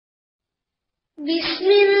بسم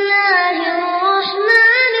الله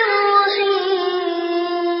الرحمن الرحيم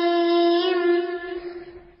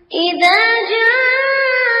إذا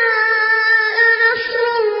جاء نصر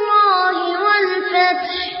الله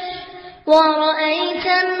والفتح ورأيت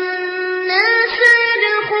الناس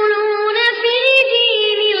يدخلون في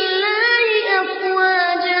دين الله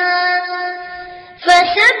أفواجا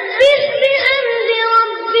فسبح بحمد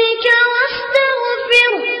ربك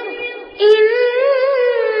واستغفره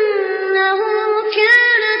إنه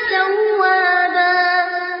كان توابا.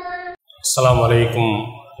 السلام عليكم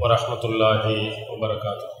ورحمة الله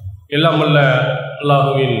وبركاته. எல்லாம் வல்ல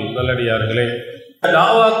அல்லாஹுவின் நல்லடியார்களே,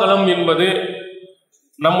 தாவா களம் என்பது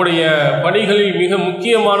நம்முடைய பணிகளில் மிக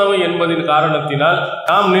முக்கியமானவை என்பதின் காரணத்தினால்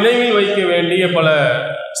நாம் நினைவில் வைக்க வேண்டிய பல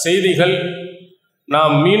செய்திகள்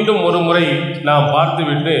நாம் மீண்டும் ஒரு முறை நாம்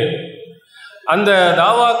பார்த்துவிட்டு அந்த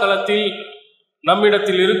தாவா களத்தில்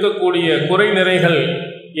நம்மிடத்தில் இருக்கக்கூடிய குறை நிறைகள்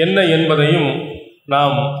என்ன என்பதையும்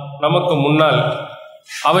நாம் நமக்கு முன்னால்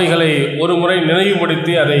அவைகளை ஒரு முறை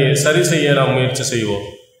நினைவுபடுத்தி அதை சரி செய்ய நாம் முயற்சி செய்வோம்.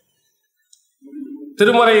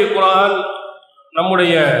 திருமறை குர்ஆன்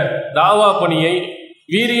நம்முடைய தாவா பணியை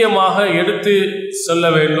வீரியமாக எடுத்து செல்ல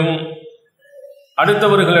வேண்டும்,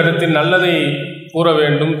 அடுத்தவர்களிடத்தில் நல்லதை கூற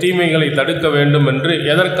வேண்டும், தீமைகளை தடுக்க வேண்டும் என்று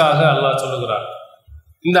எதற்காக அல்லாஹ் சொல்லுகிறார்?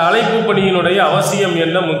 இந்த அழைப்பு பணியினுடைய அவசியம்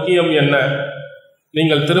என்ன, முக்கியம் என்ன?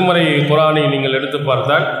 நீங்கள் திருமறை குர்ஆனை நீங்கள் எடுத்து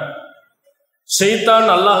பார்த்தால் ஷைத்தான்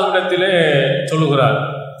அல்லாஹ்விடத்திலே சொல்லுகிறார்,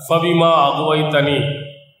 ஃபபிமா அகுவைத்தனி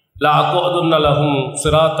லா அக்வதுன்ன லஹும்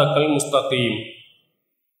சிராத்தக்கல் முஸ்தகீம்.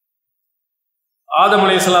 ஆதம்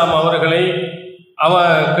அலைஹிஸ்ஸலாம் அவர்களை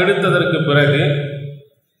அவன் கெடுத்ததற்கு பிறகு,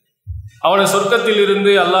 அவனை சொர்க்கத்தில்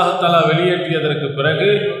இருந்து அல்லாஹ் தஆலா வெளியேற்றியதற்கு பிறகு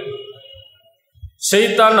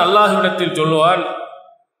ஷைத்தான் அல்லாஹ்விடத்தில் சொல்லுவான்,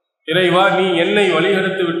 இறைவா, நீ என்னை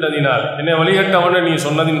வழிகெடுத்து விட்டதினால், என்னை வழிகட்டவன நீ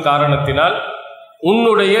சொன்னதின் காரணத்தினால்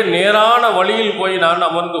உன்னுடைய நேரான வழியில் போய் நான்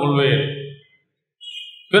அமர்ந்து கொள்வேன்.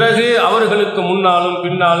 பிறகு அவர்களுக்கு முன்னாலும்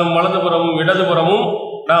பின்னாலும் வலதுபுறமும் இடதுபுறமும்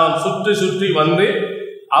நான் சுற்றி சுற்றி வந்து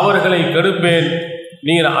அவர்களை கெடுப்பேன்.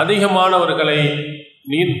 நீர் அதிகமானவர்களை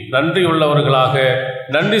நீர் நன்றியுள்ளவர்களாக,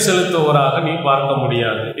 நன்றி செலுத்துவராக நீ பார்க்க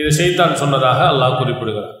முடியாது. இது ஷைத்தான் சொன்னதாக அல்லாஹ்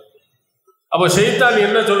குறிப்பிடுகிறார். அப்போ ஷைத்தான்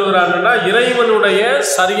என்ன சொல்லுகிறான்னா, இறைவனுடைய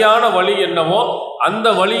சரியான வழி என்னவோ அந்த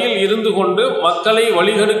வழியில் இருந்து கொண்டு மக்களை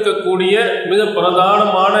வழிகெடுக்கக்கூடிய மிக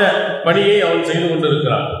பிரதானமான பணியை அவன் செய்து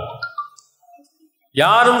கொண்டிருக்கிறான்.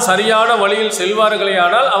 யாரும் சரியான வழியில் செல்வார்களே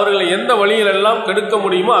ஆனால் அவர்களை எந்த வழியில் எல்லாம் கெடுக்க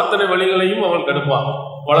முடியுமோ அத்தனை வழிகளையும் அவன் கெடுப்பான்.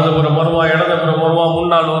 வலதுபுறம் வருவான், இடதுபுறம் வருவான்,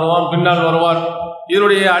 முன்னால் வருவான், பின்னால் வருவான்.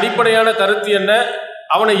 இதனுடைய அடிப்படையான கருத்து என்ன?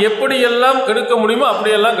 அவனை எப்படியெல்லாம் கெடுக்க முடியுமோ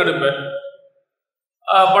அப்படியெல்லாம் கெடுப்பேன்.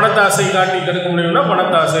 பணத்தாசை காட்டி கெடுக்க முடியும்னா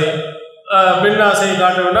பணத்தாசை, பெண்ணாசை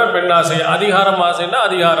காட்டணும்னா பெண்ணாசை, அதிகாரம் ஆசைன்னா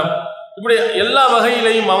அதிகாரம், இப்படி எல்லா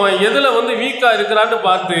வகையிலையும் அவன் எதில் வீக்கா இருக்கிறான்னு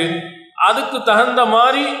பார்த்து அதுக்கு தகுந்த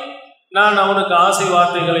மாதிரி நான் அவனுக்கு ஆசை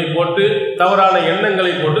வார்த்தைகளை போட்டு தவறான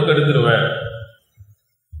எண்ணங்களை போட்டு கெடுத்துருவேன்.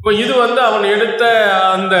 இப்போ இது அவன் எடுத்த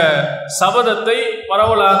அந்த சபதத்தை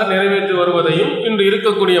பரவலாக நிறைவேற்றி வருவதையும், இன்று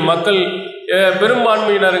இருக்கக்கூடிய மக்கள்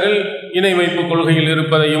பெரும்பான்மையினர்கள் இணை வைப்பு கொள்கையில்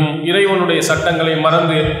இருப்பதையும், இறைவனுடைய சட்டங்களை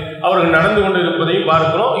மறந்து அவர்கள் நடந்து கொண்டு இருப்பதையும்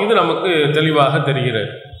பார்க்கிறோம். இது நமக்கு தெளிவாக தெரிகிறது.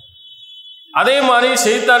 அதே மாதிரி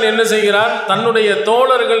ஷைத்தான் என்ன செய்கிறான்? தன்னுடைய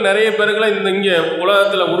தோழர்கள் நிறைய பேர்களை இங்கே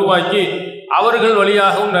உலகத்தில் உருவாக்கி அவர்கள்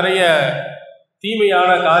வழியாகவும் நிறைய தீமையான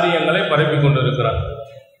காரியங்களை பரப்பி கொண்டிருக்கிறார்.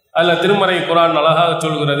 அதில் திருமறை குர்ஆன் அழகாக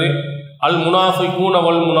சொல்கிறது, அல் முனாஃபிகூன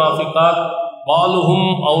வல் முனாஃபிகாத் பாலுஹும்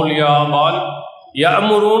அவுலியா பால்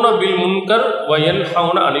யஅமுரூன பில் முன்கர் வ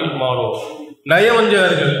யன்ஹவுன அனில் மாரூஃப்.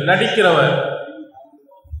 நயவஞ்சகர்கள், நடிக்கிறவர்,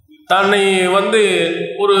 தன்னை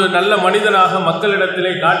ஒரு நல்ல மனிதனாக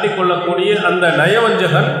மக்களிடத்திலே காட்டிக்கொள்ளக்கூடிய அந்த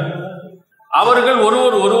நயவஞ்சகன், அவர்கள்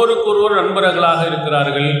ஒருவருக்கொருவர் நண்பர்களாக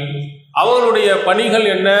இருக்கிறார்கள். அவர்களுடைய பணிகள்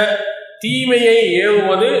என்ன? தீமையை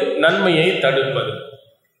ஏவுவது, நன்மையை தடுப்பது.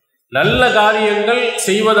 நல்ல காரியங்கள்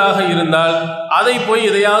செய்வதாக இருந்தால் அதை போய்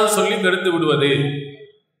எதையாவது சொல்லி கெடுத்து விடுவது,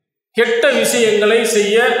 கெட்ட விஷயங்களை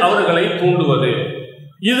செய்ய அவர்களை தூண்டுவது.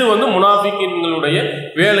 இது முனாஃபிக்கீன்களுடைய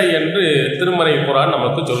வேலை என்று திருமறை குர்ஆன்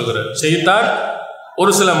நமக்கு சொல்கிறது. ஷைத்தான்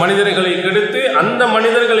ஒரு சில மனிதர்களை கெடுத்து அந்த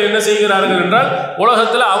மனிதர்கள் என்ன செய்கிறார்கள் என்றால்,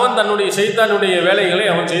 உலகத்தில் அவன் தன்னுடைய ஷைத்தானுடைய வேலைகளை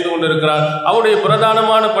அவன் செய்து கொண்டிருக்கிறான். அவனுடைய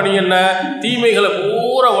பிரதானமான பணி என்ன? தீமைகளை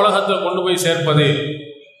பூரா உலகத்தில் கொண்டு போய் சேர்ப்பது,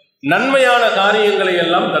 நன்மையான காரியங்களை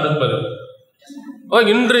எல்லாம் தடுப்பது.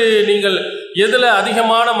 இன்று நீங்கள் எதில்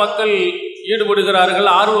அதிகமான மக்கள் ஈடுபடுகிறார்கள்,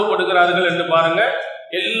 ஆர்வப்படுகிறார்கள் என்று பாருங்க,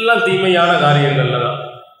 எல்லாம் தீமையான காரியங்கள்ல தான்.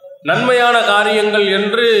 நன்மையான காரியங்கள்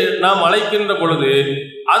என்று நாம் அழைக்கின்ற பொழுது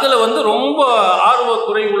அதில் ரொம்ப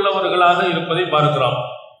ஆர்வக்குறை உள்ளவர்களாக இருப்பதை பார்க்கிறோம்.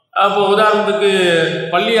 அப்போ உதாரணத்துக்கு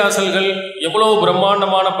பள்ளியாசல்கள் எவ்வளோ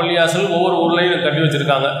பிரம்மாண்டமான பள்ளியாசல் ஒவ்வொரு ஊர்லேயும் கட்டி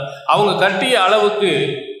வச்சுருக்காங்க. அவங்க கட்டிய அளவுக்கு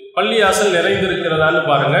பள்ளியாசல் நிறைந்திருக்கிறதான்னு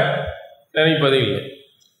பாருங்கள், நினைப்பதே இல்லை.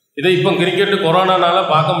 இதை இப்போ கிரிக்கெட்டு கொரோனானால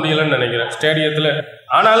பார்க்க முடியலைன்னு நினைக்கிறேன் ஸ்டேடியத்தில்.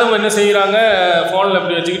 ஆனாலும் என்ன செய்கிறாங்க, ஃபோனில்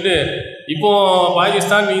இப்படி வச்சுக்கிட்டு, இப்போது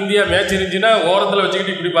பாகிஸ்தான் இந்தியா மேட்ச் இருந்துச்சுன்னா ஓரத்தில்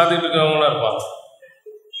வச்சுக்கிட்டு இப்படி பார்த்துக்கிட்டு இருக்கிறவங்களாம் இருப்பாங்க.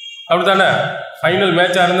 அப்படி தானே? ஃபைனல்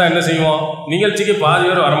மேட்சாக இருந்தால் என்ன செய்வோம், நிகழ்ச்சிக்கு பாதி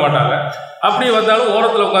பேர் வரமாட்டாங்க. அப்படி வந்தாலும்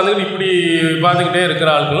ஓரத்தில் உட்காந்துக்கிட்டு இப்படி பார்த்துக்கிட்டே இருக்கிற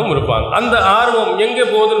ஆட்களும் இருப்பாங்க. அந்த ஆர்வம் எங்கே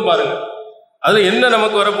போகுதுன்னு பாருங்கள். அதில் என்ன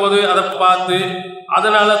நமக்கு வரப்போகுது, அதை பார்த்து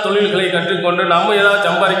அதனால் தொழில்களை கற்றுக்கொண்டு நம்ம ஏதாவது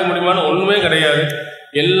சம்பாதிக்க முடியுமான்னு ஒன்றுமே கிடையாது.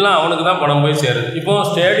 எல்லாம் அவனுக்கு தான் பணம் போய் சேருது. இப்போது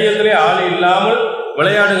ஸ்டேடியத்திலே ஆள் இல்லாமல்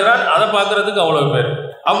விளையாடுகிறான், அதை பார்க்குறதுக்கு அவ்வளோ பேர்.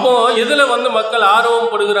 அப்போது எதில் வந்து மக்கள்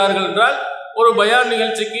ஆர்வம் படுகிறார்கள் என்றால், ஒரு பயான்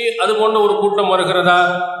நிகழ்ச்சிக்கு அது போன்ற ஒரு கூட்டம் வருகிறதா,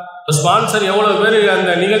 ஸ்பான்சர் எவ்வளோ பேர்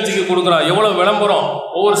அந்த நிகழ்ச்சிக்கு கொடுக்குறான், எவ்வளோ விளம்பரம்,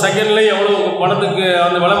 ஒவ்வொரு செகண்ட்லேயும் எவ்வளோ பணத்துக்கு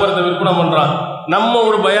அந்த விளம்பரத்தை விற்பனை பண்ணுறான். நம்ம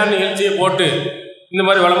ஒரு பயான் நிகழ்ச்சியை போட்டு இந்த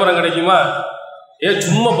மாதிரி விளம்பரம் கிடைக்குமா?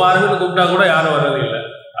 சும்மா பாருங்கன்னு கூப்பிட்டா கூட யாரும் வர்றது இல்லை.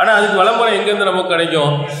 ஆனால் அதுக்கு விளம்பரம் எங்கேருந்து நமக்கு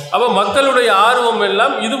கிடைக்கும்? அப்போ மக்களுடைய ஆர்வம்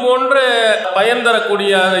எல்லாம் இது போன்ற பயன்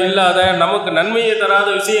தரக்கூடிய இல்லாத நமக்கு நன்மையை தராத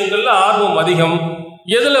விஷயங்கள்ல ஆர்வம் அதிகம்.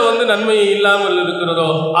 எதில் வந்து நன்மை இல்லாமல் இருக்கிறதோ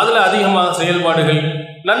அதில் அதிகமாக செயல்பாடுகள்,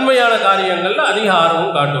 நன்மையான காரியங்களில் அதிக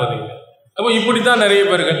ஆர்வம் காட்டுவதில்லை. அப்போ இப்படித்தான் நிறைய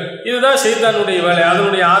பேர்கள். இதுதான் ஷைத்தானுடைய வேலை.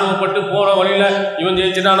 அதனுடைய ஆர்வப்பட்டு போகிற வழியில் இவன்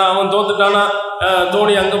ஜெயிச்சுட்டானா, அவன் தோத்துட்டானா,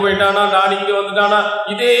 தோனி அங்கே போயிட்டானா, நான் இங்கே வந்துட்டானா,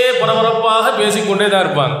 இதே பரபரப்பாக பேசிக்கொண்டே தான்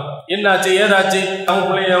இருப்பாங்க. என்னாச்சு, ஏதாச்சு, அவன்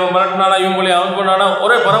பிள்ளைய அவன் மிரட்டினானா, இவன் பிள்ளைய அவன் பண்ணானா,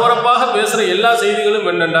 ஒரே பரபரப்பாக பேசுகிற எல்லா செய்திகளும்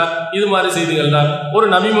என்னென்னா இது மாதிரி செய்திகள் தான். ஒரு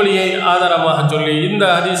நபிமொழியை ஆதாரமாக சொல்லி இந்த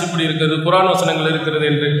ஹதீஸ் இப்படி இருக்கிறது, குர்ஆன் வசனங்கள் இருக்கிறது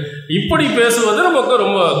என்று இப்படி பேசுவது நமக்கு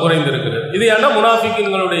ரொம்ப குறைந்திருக்கிறது. இது ஏன்னா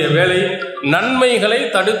முனாஃபிக்குகளுடைய வேலை நன்மைகளை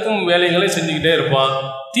தடுக்கும் வேலைகளை செஞ்சுக்கிட்டே இருப்பான்,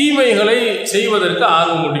 தீமைகளை செய்வதற்கு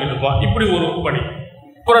ஆர்வம் ஊட்டிக்கிட்டு இருப்பான். இப்படி ஒரு பணி.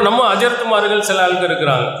 அப்புறம் நம்ம அஜர்த்துமார்கள் சில ஆளுங்க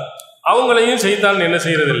இருக்கிறாங்க, அவங்களையும் செய்தான் என்ன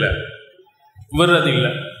செய்யறதில்லை,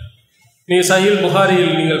 விடுறதில்லை. நீங்கள் சஹீல்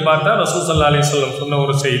புகாரியில் நீங்கள் பார்த்தா ரசூல் ஸல்லல்லாஹு அலைஹி வஸல்லம் சொன்ன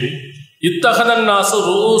ஒரு செய்தி, இத்தஹதன் நாசு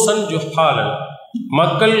ரூசன் ஜுஹாலன்,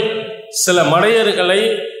 மக்கள் சில மடையர்களை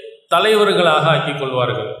தலைவர்களாக ஆக்கிக்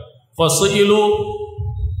கொள்வார்கள். ஃபஸுஇலு,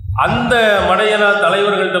 அந்த மடையனா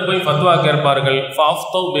தலைவர்கள்ட்ட போய் ஃபத்வா கேட்பார்கள்.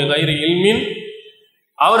 ஃபாஃப்தௌ பிகைரி இல்மின்,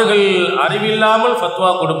 அவர்கள் அறிவில்லாமல்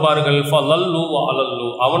ஃபத்வா கொடுப்பார்கள். ஃபலல்லு வஅலல்லு,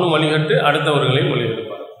 அவனும் வழிகட்டு அடுத்தவர்களையும்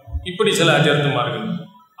வழிகெடுப்பார்கள். இப்படி சில அஜர்த்துமார்கள்.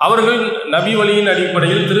 அவர்கள் நபி வழியின்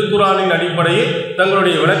அடிப்படையில், திருக்குரானின் அடிப்படையில்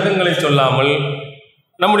தங்களுடைய விளக்கங்களை சொல்லாமல்,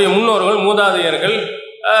 நம்முடைய முன்னோர்கள் மூதாதையர்கள்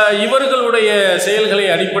இவர்களுடைய செயல்களை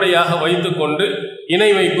அடிப்படையாக வைத்துக்கொண்டு இணை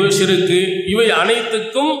வைப்பு, ஷிருக்கு, இவை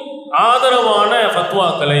அனைத்துக்கும் ஆதரவான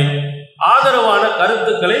ஃபத்வாக்களை, ஆதரவான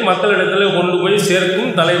கருத்துக்களை மக்களிடத்தில் கொண்டு போய்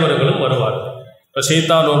சேர்க்கும் தலைவர்களும் வருவார்கள். இப்போ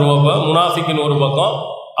ஷைத்தான் ஒரு பக்கம், முனாஃபிக்கின் ஒரு பக்கம்.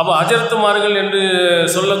 அப்போ அஜர்த்துமார்கள் என்று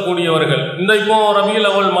சொல்லக்கூடியவர்கள், இந்த இப்போ ரபியுல்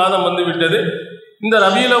அவ்வல் மாதம் வந்து விட்டது. இந்த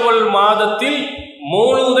ரபியுல் அவ்வல் மாதத்தில்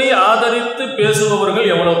மௌலூதை ஆதரித்து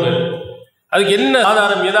பேசுபவர்கள் எவ்வளோ பேர்? அதுக்கு என்ன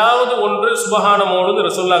ஆதாரம்? ஏதாவது ஒன்று சுபஹான மௌலூத்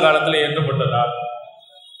ரசூலுல்லாஹ் காலத்தில் ஏற்றப்பட்டதா?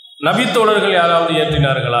 நபி தோழர்கள் யாராவது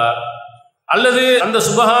ஏற்றினார்களா? அல்லது அந்த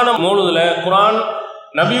சுபஹான மௌலூதில் குர்ஆன்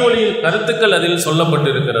நபி வழியின் கருத்துக்கள் அதில் சொல்லப்பட்டு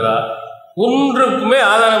இருக்கிறதா? ஒன்றுக்குமே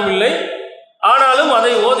ஆதாரம் இல்லை. ஆனாலும் அதை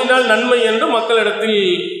ஓதினால் நன்மை என்று மக்களிடத்தில்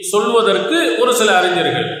சொல்வதற்கு ஒரு சில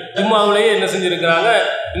அறிஞர்கள் ஜும்மாவிலேயே என்ன செஞ்சிருக்கிறாங்க,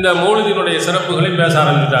 இந்த மௌலிதினுடைய சிறப்புகளை பேச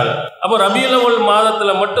ஆரம்பித்தாங்க. அப்போ ரபியுல் அவ்வல்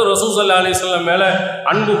மாதத்தில் மட்டும் ரசூல் ஸல்லல்லாஹு அலைஹி வஸல்லம் மேலே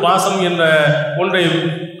அன்பு, பாசம் என்ற ஒன்றை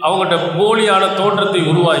அவங்ககிட்ட போலியான தோற்றத்தை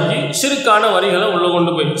உருவாக்கி ஷிர்கான வரிகளை உள்ள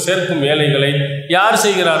கொண்டு போய் சேர்க்கும் வேலைகளை யார்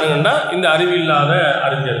செய்கிறார்கள்னா இந்த அறிவில்லாத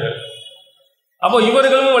அறிஞர்கள். அப்போ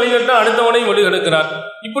இவர்களும் வழிகட்ட அடுத்தவனையும் வழிகெடுக்கிறார்.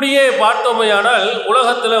 இப்படியே பார்த்தோமையானால்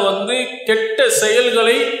உலகத்தில் வந்து கெட்ட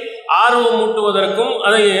செயல்களை ஆர்வமூட்டுவதற்கும்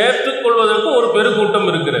அதை ஏற்றுக்கொள்வதற்கும் ஒரு பெருக்கூட்டம்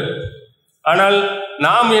இருக்கிறது. ஆனால்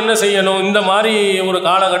நாம் என்ன செய்யணும்? இந்த மாதிரி ஒரு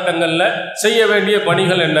காலகட்டங்களில் செய்ய வேண்டிய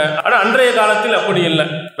பணிகள் என்ன? ஆனால் அன்றைய காலத்தில் அப்படி இல்லை.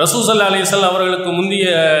 ரசூல் ஸல்லல்லாஹு அலைஹி வஸல்லம் அவர்களுக்கு முந்தைய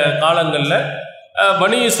காலங்களில்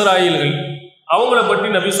பனி இஸ்ராயீல்கள், அவங்கள பற்றி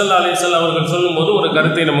நபி ஸல்லல்லாஹு அலைஹி வஸல்லம் அவர்கள் சொல்லும்போது ஒரு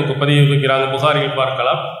கருத்தை நமக்கு பதிவு வைக்கிறாங்க. புகாரியில்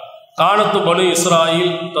பார்க்கலாம். கானத்து பனு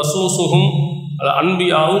இஸ்ராயில் தசூசுஹும்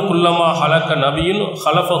அன்பியாஹு குல்லமா ஹலக்க நபியுன்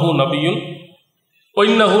ஹலஃபஹு நபியுன்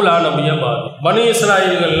ஒய்னஹு லா நபிய பாதி. பனு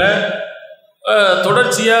இஸ்ராயில்களில்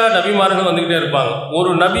தொடர்ச்சியாக நபிமார்கள் வந்துக்கிட்டே இருப்பாங்க. ஒரு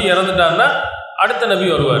நபி இறந்துட்டார்னா அடுத்த நபி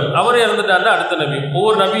வருவார், அவர் இறந்துட்டார்னா அடுத்த நபி,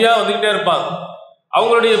 ஒவ்வொரு நபியாக வந்துக்கிட்டே இருப்பாங்க.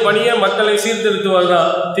 அவங்களுடைய பணியை மக்களை சீர்திருத்துவது தான்,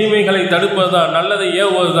 தீமைகளை தடுப்பது தான், நல்லதை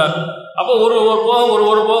ஏவுவது தான். அப்போ ஒரு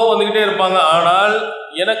போகம் வந்துக்கிட்டே இருப்பாங்க. ஆனால்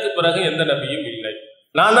எனக்கு பிறகு எந்த நபியும் இல்லை,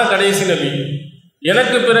 நான் தான் கடைசி நபி.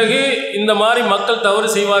 எனக்கு பிறகு இந்த மாதிரி மக்கள் தவறு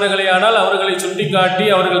செய்வார்களே ஆனால் அவர்களை சுட்டி காட்டி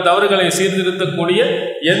அவர்கள் தவறுகளை சீர்திருத்தக்கூடிய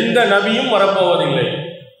எந்த நபியும் வரப்போவதில்லை.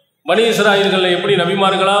 பனி இஸ்ராயல்களில் எப்படி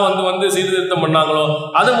நபிமார்களாக வந்து சீர்திருத்தம் பண்ணாங்களோ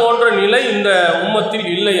அது போன்ற நிலை இந்த உம்மத்தில்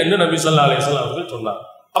இல்லை என்று நபி ஸல்லல்லாஹு அலைஹி வஸல்லம் அவர்கள் சொன்னார்.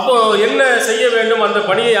 அப்போ என்ன செய்ய வேண்டும்? அந்த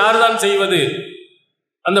பணியை யார் தான் செய்வது?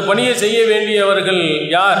 அந்த பணியை செய்ய வேண்டியவர்கள்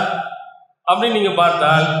யார் அப்படின்னு நீங்க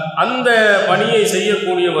பார்த்தால் அந்த பணியை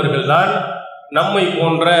செய்யக்கூடியவர்கள் தான் நம்மை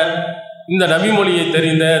போன்ற இந்த நபிமொழியை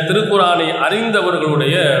தெரிந்த திருக்குரானை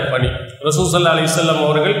அறிந்தவர்களுடைய பணி. ரசூல் ஸல்லல்லாஹு அலைஹி வஸல்லம்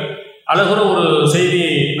அவர்கள் அழகுற ஒரு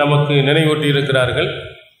செய்தியை நமக்கு நினைவூட்டி இருக்கிறார்கள்.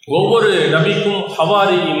 ஒவ்வொரு நபிக்கும்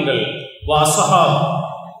ஹவாரியின்கள் வஸஹாப்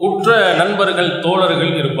உற்ற நண்பர்கள்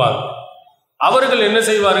தோழர்கள் இருப்பார். அவர்கள் என்ன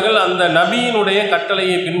செய்வார்கள்? அந்த நபியினுடைய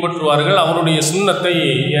கட்டளையை பின்பற்றுவார்கள், அவருடைய சுன்னத்தை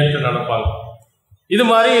ஏற்று நடப்பாங்க. இது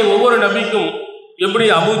மாதிரி ஒவ்வொரு நபிக்கும் எப்படி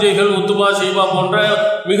அபூஜைகள் உத்துபா ஷைபா போன்ற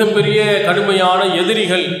மிகப்பெரிய கடுமையான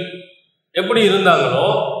எதிரிகள் எப்படி இருந்தாங்களோ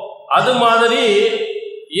அது மாதிரி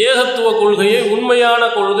ஏகத்துவ கொள்கையை உண்மையான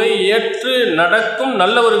கொள்கையை ஏற்று நடக்கும்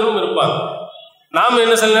நல்லவர்களும் இருப்பாங்க. நாம்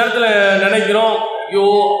என்ன சில நேரத்தில் நினைக்கிறோம், ஐயோ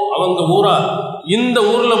அவங்க ஊரா, இந்த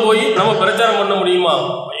ஊரில் போய் நம்ம பிரச்சாரம் பண்ண முடியுமா?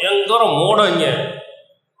 பயங்கர மோடவங்க,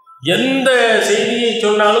 எந்த செய்தியை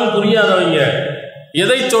சொன்னாலும் புரியாதவங்க,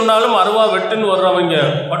 எதை சொன்னாலும் அருவா வெட்டுன்னு வர்றவங்க,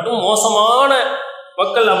 மட்டும் மோசமான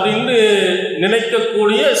மக்கள் அப்படின்னு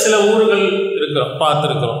நினைக்கக்கூடிய சில ஊர்கள் இருக்கிறோம்,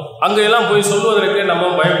 பார்த்துருக்கிறோம். அங்கெல்லாம் போய் சொல்வதற்கு நம்ம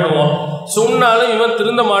பயப்படுவோம். சொன்னாலும் இவன்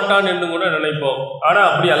திருந்த மாட்டான் என்று கூட நினைப்போம். ஆனால்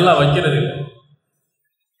அப்படி அல்லாஹ் வைக்கிறது இல்லை.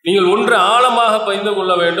 நீங்கள் ஒன்று ஆழமாக பகிர்ந்து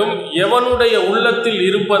கொள்ள வேண்டும், எவனுடைய உள்ளத்தில்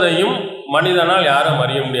இருப்பதையும் மனிதனால் யாரும்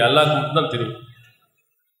அறிய முடியும், அல்லாஹ்வுக்கு தான் தெரியும்.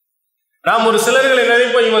 நாம் ஒரு சிலர்களை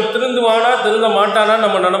நினைப்போம், இவன் திருந்துவானா திருந்த மாட்டானா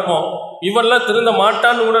நம்ம நினைப்போம், இவன்லாம் திருந்த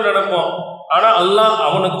மாட்டான்னு கூட நினைப்போம். ஆனால் அல்லாஹ்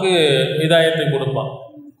அவனுக்கு ஹிதாயத்தை கொடுப்பான்.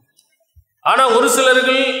 ஆனால் ஒரு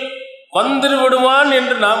சிலர்கள் வந்துரு விடுவான்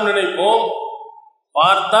என்று நாம் நினைப்போம்,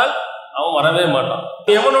 பார்த்தால் அவன் வரவே மாட்டான்.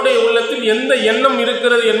 எவனுடைய உள்ளத்தில் எந்த எண்ணம்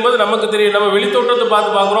இருக்கிறது என்பது நமக்கு தெரியும். நம்ம வெளித்தோற்றத்தை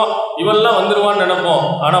பார்த்து பார்க்குறோம், இவெல்லாம் வந்துடுவான்னு நினைப்போம்,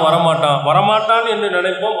 ஆனால் வரமாட்டான் என்று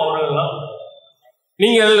நினைப்போம். அவர்கள்லாம்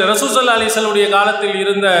நீங்கள் ரசூல் ஸல்லல்லாஹு அலைஹி வஸல்லம் காலத்தில்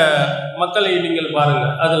இருந்த மக்களை நீங்கள் பாருங்க.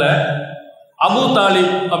 அதில் அபூ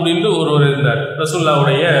தாலிப் அப்படின்ட்டு ஒருவர் இருந்தார்,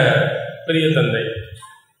 ரசூலுல்லாஹ்வுடைய பெரிய தந்தை.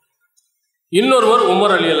 இன்னொருவர்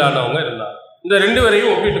உமர் ரலியல்லாஹு இருந்தார். இந்த ரெண்டு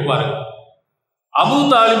பேரையும் ஒப்பிட்டு பாருங்க. அபூ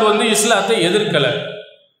தாலிப் இஸ்லாத்தை எதிர்க்கல,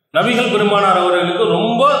 நபிகள் பெருமானார் அவர்களுக்கு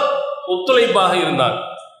ரொம்ப ஒத்துழைப்பாக இருந்தார்.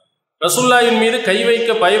 ரசூலுல்லாஹின் மீது கை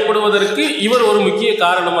வைக்க பயப்படுவதற்கு இவர் ஒரு முக்கிய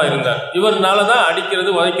காரணமாக இருந்தார். இவர்னால தான் அடிக்கிறது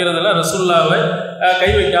உதைக்கிறதுல ரசூலுல்லாவை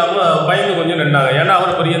கை வைக்காம பயந்து கொஞ்சம் நின்றாங்க. ஏன்னா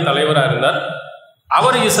அவர் பெரிய தலைவராக இருந்தார்.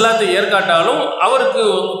 அவர் இஸ்லாத்தை ஏற்காட்டாலும் அவருக்கு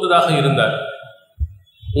ஒத்ததாக இருந்தார்.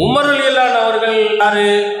 உமர் ரலியல்லாஹு அவர்கள் யாரு?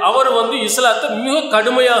 அவர் இஸ்லாத்தை மிக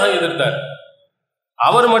கடுமையாக எதிர்த்தார்.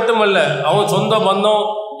 அவர் மட்டுமல்ல, அவன் சொந்த பந்தம்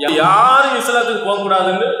யாரும் இஸ்லாத்துக்கு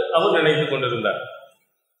போகக்கூடாதுன்னு அவர் நினைத்து கொண்டிருந்தார்.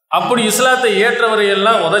 அப்படி இஸ்லாத்தை ஏற்றவரை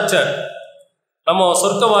எல்லாம் உதைச்சார். நம்ம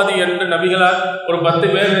சொர்க்கவாதி என்று நபிகளார் ஒரு 10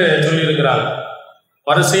 பேர் சொல்லியிருக்கிறாங்க.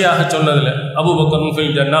 வரிசையாக சொன்னதில் அபூபக்கரும்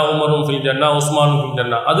ஃபில் ஜன்னா, உமரும் ஃபில் ஜன்னா, உஸ்மானும் ஃபில்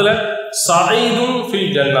ஜன்னா, அதில் சயீதும்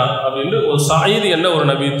ஃபில் ஜன்னா அப்படின்னு ஒரு சயீத் என்ற ஒரு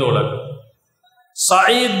நபி தோழர்,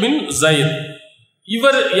 சயீத் பின் ஜயீத்.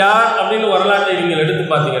 இவர் யார் அப்படின்னு வரலாற்றை நீங்கள் எடுத்து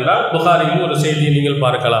பார்த்தீங்கன்னா புகாரியில் ஒரு செய்தியை நீங்கள்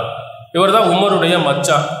பார்க்கலாம். இவர் தான் உமருடைய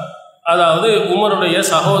மச்சான், அதாவது உமருடைய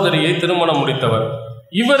சகோதரியை திருமணம் முடித்தவர்.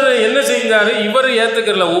 இவர் என்ன செய்தார்? இவர்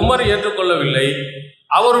ஏற்றுக்கல, உமர் ஏற்றுக்கொள்ளவில்லை.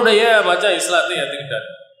 அவருடைய மச்சான் இஸ்லாத்தை ஏற்றுக்கிட்டார்.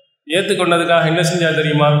 ஏற்றுக்கொண்டதுக்காக என்ன செஞ்சார்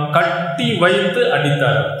தெரியுமா? கட்டி வைத்து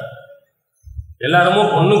அடித்தார். எல்லாருமோ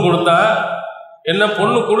பொண்ணு கொடுத்தா என்ன,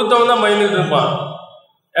 பொண்ணு கொடுத்தவன் தான் பயந்துட்டு இருப்பான்.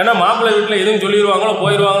 ஏன்னா மாப்பிள்ளை வீட்டில் எதுவும் சொல்லிடுவாங்களோ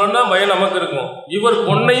போயிடுவாங்களோன்னு தான் பயம் நமக்கு இருக்கும். இவர்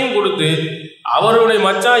பொண்ணையும் கொடுத்து அவருடைய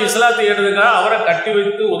மச்சான் இஸ்லாத்தை ஏற்றதுக்காக அவரை கட்டி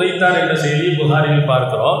வைத்து உதைத்தார் என்ற செய்தியை புகாரில்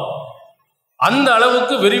பார்க்கிறோம். அந்த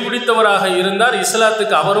அளவுக்கு வெறி பிடித்தவராக இருந்தார்.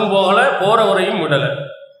 இஸ்லாத்துக்கு அவரும் போகலை, போறவரையும் விடலை.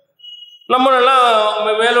 நம்மளெல்லாம்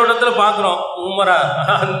மேலோட்டத்தில் பார்க்குறோம், உமரா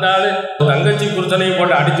அந்த ஆள் தங்கச்சி புருஷனையும்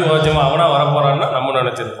போட்டு அடித்து வச்சோமா அவனா வரப்போறான்னா நம்ம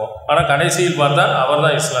நினச்சிருப்போம். ஆனால் கடைசியில் பார்த்தா அவர்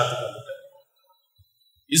தான் இஸ்லாத்துக்கு வந்துட்டார்.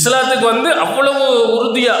 இஸ்லாத்துக்கு அவ்வளவு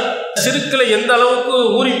உறுதியா சிறுக்கில் எந்த அளவுக்கு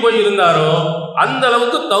ஊறி போய் இருந்தாரோ அந்த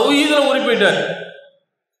அளவுக்கு தௌஹீதுல ஊறி போயிட்டார்.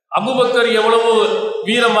 அபூபக்கர் எவ்வளவு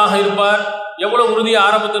வீரமாக இருப்பார், எவ்வளவு உறுதியை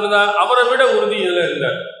ஆரம்பத்தில் இருந்தார், அவரை விட உறுதி இதில்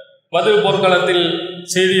இருந்தார். பத்ர் போர்க்களத்தில்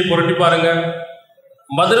செய்தியை புரட்டி பாருங்க.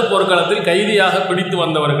 பத்ர் போர்க்களத்தில் கைதியாக பிடித்து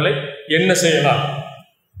வந்தவர்களை என்ன செய்யலாம்?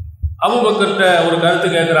 அபூபக்கர்கிட்ட ஒரு கருத்து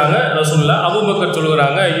கேட்குறாங்க ரசூலுல்லாஹ். அபூபக்கர்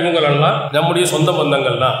சொல்லுகிறாங்க, இவங்களெல்லாம் நம்முடைய சொந்த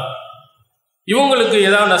பந்தங்கள் தான், இவங்களுக்கு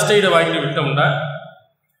ஏதாவது நஷ்டஈடு வாங்கிட்டு விட்டோம்னா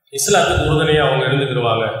இஸ்லாத்துக்கு உறுதுணையாக அவங்க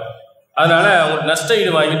இருந்துக்கிடுவாங்க, அதனால அவங்க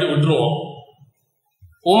நஷ்டஈடு வாங்கிட்டு விட்டுருவோம்.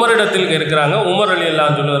 உமரிடத்தில் இருக்கிறாங்க. உமர்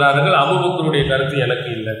ரலியல்லாஹு சொல்லுகிறார்கள், அபூபக்கருடைய கருத்து எனக்கு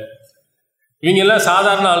இல்லை. இவங்க எல்லாம்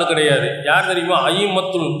சாதாரண ஆள் கிடையாது. யார் தெரியுமா?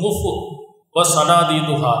 ஐமத்துல் குஃப் வ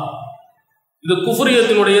சனாதீதுஹா, இது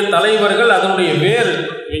குஃப்ரியத்தினுடைய தலைவர்கள், அதனுடைய வேர்.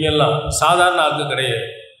 இவங்கெல்லாம் சாதாரண ஆளுக்கு கிடையாது.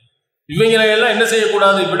 இவங்களையெல்லாம் என்ன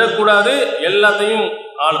செய்யக்கூடாது, விடக்கூடாது, எல்லாத்தையும்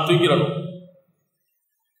ஆளை தூக்கிடணும்.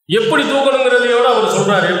 எப்படி தூக்கணுங்கிறதையோட அவர்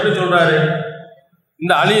சொல்றாரு. எப்படி சொல்றாரு?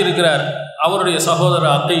 இந்த அலி இருக்கிறார், அவருடைய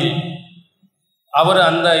சகோதரர் அக்கையில், அவர்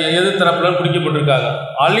அந்த எதிர்த்தரப்புல பிடிக்கப்பட்டிருக்காங்க.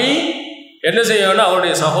 அலி என்ன செய்யணும்,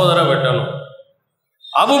 அவருடைய சகோதரை வெட்டணும்.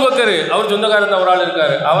 அபூபக்கர் அவர் சொந்தக்காரன் ஒரு ஆள்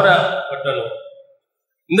இருக்காரு, அவரை வெட்டணும்.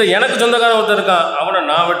 இந்த எனக்கு சொந்தக்காரன் ஒருத்தர் இருக்கான், அவனை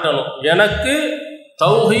நான் வெட்டணும். எனக்கு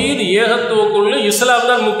தௌஹீத் ஏகத்துவக்குள்ள இஸ்லாம்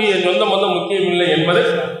தான் முக்கியம், சொந்த மதம் முக்கியம் இல்லை என்பதை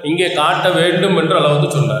இங்கே காட்ட வேண்டும் என்ற அளவுக்கு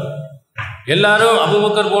சொன்னார். எல்லாரும்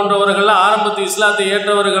அபூபக்கர் போன்றவர்கள்லாம் ஆரம்பத்து இஸ்லாத்தை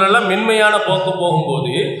ஏற்றவர்கள் எல்லாம் மென்மையான போக்கு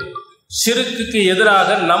போகும்போது ஷிர்க்குக்கு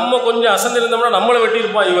எதிராக நம்ம கொஞ்சம் அசந்திருந்தோம்னா நம்மளை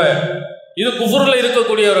வெட்டியிருப்பான் இவன். இது குஃபுரில்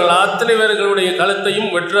இருக்கக்கூடியவர்கள் அத்தனை பேர்களுடைய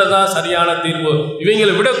கழுத்தையும் வெட்டுறதுதான் சரியான தீர்வு.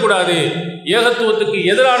 இவங்களை விடக்கூடாது, ஏகத்துவத்துக்கு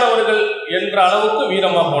எதிரானவர்கள் என்ற அளவுக்கு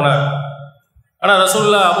வீரமாக போனார். ஆனால்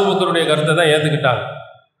ரசூலுல்லாஹ் அபூபக்கருடைய கருத்தை தான் ஏற்றுக்கிட்டாங்க.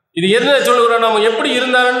 இது என்ன சொல்லுகிறோம், நம்ம எப்படி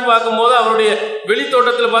இருந்தாருன்னு பார்க்கும்போது அவருடைய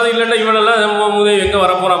வெளித்தோட்டத்தில் பார்த்து இல்லைன்னா இவனெல்லாம் எங்கே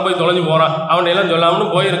வரப்போறான், போய் தொலைஞ்சு போகிறான், அவனையெல்லாம் சொல்லாமனு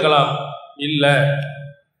போயிருக்கலாம். இல்லை,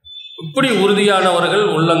 இப்படி உறுதியானவர்கள்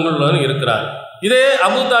உள்ளங்கள் இருக்கிறார். இதே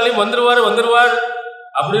அபூ தாலிப் வந்துருவார்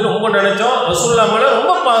அப்படின்னு ரொம்ப நினைச்சோம். ரசூலுல்லாஹ் மேல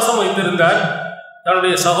ரொம்ப பாசம் வைத்திருந்தார்,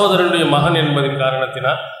 தன்னுடைய சகோதரனுடைய மகன் என்பதின்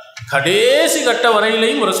காரணத்தினால். கடைசி கட்ட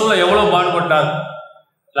வரையிலையும் ரசூலுல்லாஹ் எவ்வளவு பாடுபட்டார்.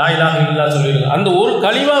 லா இலாஹ இல்லல்லாஹ் சொல்லிடுங்க, அந்த ஒரு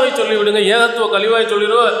கலிமாவை சொல்லிவிடுங்க, ஏகத்துவ கலிமாவை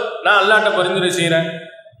சொல்லிடுவோம், நான் அல்லாஹ்ட்ட பரிந்துரை செய்கிறேன்,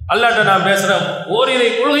 அல்லாஹ்ட்ட நான் பேசுகிறேன், ஓரிரை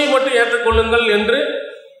கொள்கை மட்டும் ஏற்றுக்கொள்ளுங்கள் என்று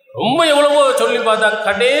ரொம்ப எவ்வளவோ சொல்லி பார்த்தா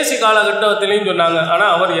கடைசி காலகட்டத்திலையும் சொன்னாங்க.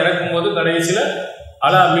 ஆனால் அவர் இறக்கும்போது கடைசியில்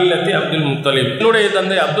அலா மீலத்தி அப்துல் முத்தலிப், என்னுடைய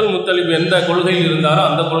தந்தை அப்துல் முத்தலிப் எந்த கொள்கையில் இருந்தாரோ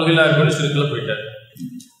அந்த கொள்கையில் இருப்பது சிறுக்கில் போயிட்டார்.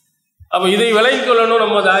 அப்போ இதை விலகிக் கொள்ளணும்.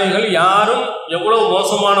 நம்ம தாய்கள் யாரும் எவ்வளவு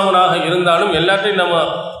மோசமானவனாக இருந்தாலும் எல்லாத்தையும் நம்ம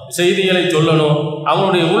செய்திகளை சொல்லணும்.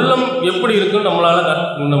 அவனுடைய உள்ளம் எப்படி இருக்குன்னு நம்மளால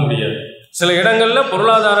உண்ண முடியாது. சில இடங்களில்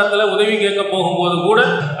பொருளாதாரத்தில் உதவி கேட்க போகும்போது கூட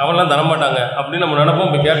அவன்லாம் தரமாட்டாங்க அப்படின்னு நம்ம நினைப்போம்.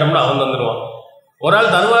 இப்போ கேட்டோம்னா அவன் தந்துடுவான். ஒரு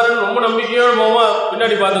ஆள் தருவாருன்னு ரொம்ப நம்பிக்கையோடு போவோம்,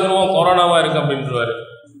 பின்னாடி பார்த்துக்கிடுவோம் கொரோனாவாக இருக்குது அப்படின்ட்டுருவாரு.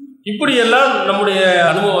 இப்படியெல்லாம் நம்முடைய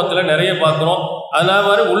அனுபவத்தில் நிறைய பார்க்குறோம்.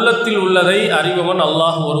 அதனால் உள்ளத்தில் உள்ளதை அறிபவன்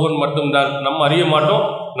அல்லாஹ் ஒருவன் மட்டும்தான். நம்ம அறிய மாட்டோம்,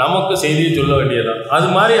 நமக்கு செய்தியை சொல்ல வேண்டியதான். அது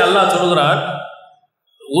மாதிரி அல்லாஹ் சொல்கிறான்,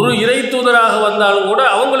 ஒரு இறை தூதராக வந்தாலும் கூட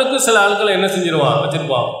அவங்களுக்கு சில ஆட்களை என்ன செஞ்சிருவான்,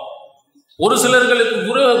 வச்சிருப்பான். ஒரு சிலர்களுக்கு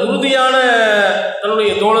உறுதியான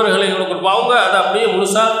தன்னுடைய தோழர்களை கொடுப்பான். அவங்க அதை அப்படியே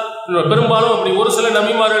முழுசா, பெரும்பாலும் அப்படி ஒரு சில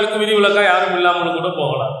நபிமார்களுக்கு விதிவிலக்கா யாரும் இல்லாமல் கூட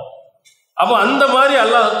போகலாம். அப்போ அந்த மாதிரி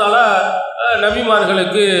அல்லாஹ்தால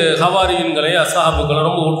நபிமார்களுக்கு ஹவாரியின்களை, அஸ்ஹாபுகளை,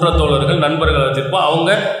 ரொம்ப உற்ற தோழர்கள், நண்பர்களை வச்சிருப்பான்.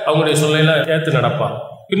 அவங்களுடைய சொல்லையில ஏற்று நடப்பான்.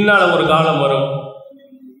 பின்னால் ஒரு காலம் வரும்,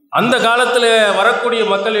 அந்த காலத்தில் வரக்கூடிய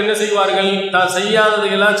மக்கள் என்ன செய்வார்கள், தான்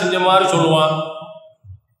செய்யாததையெல்லாம் செஞ்ச மாதிரி சொல்லுவான்,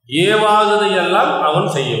 ஏவாததையெல்லாம் அவன்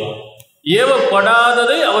செய்வான்,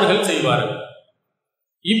 ஏவப்படாததை அவர்கள் செய்வார்கள்.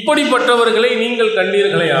 இப்படிப்பட்டவர்களை நீங்கள்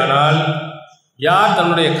கண்டீர்களே ஆனால், யார்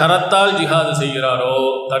தன்னுடைய கரத்தால் ஜிஹாது செய்கிறாரோ,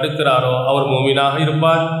 தடுக்கிறாரோ, அவர் மூமினாக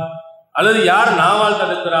இருப்பார். அல்லது யார் நாவால்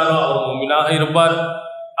தடுக்கிறாரோ அவர் மூமினாக இருப்பார்.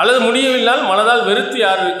 அல்லது முடியவில்லால் மனதால் வெறுத்து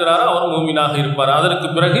யார் இருக்கிறாரோ அவர் மூமினாக இருப்பார். அதற்கு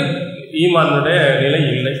பிறகு ஈமானுடைய நிலை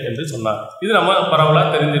இல்லை என்று சொன்னார். இது நம்ம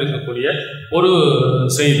பரவலாக தெரிந்திருக்கக்கூடிய ஒரு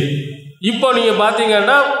செய்தி. இப்போ நீங்கள்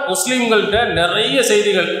பார்த்தீங்கன்னா முஸ்லீம்கள்கிட்ட நிறைய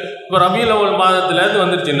செய்திகள், இப்போ ரபியுல் அவ்வல் மாதத்துலேருந்து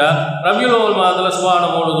வந்துருச்சுன்னா, ரபியுல் அவ்வல் மாதத்தில்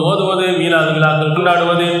சுபானம் ஓதுவது, மீலாது விழாக்கள்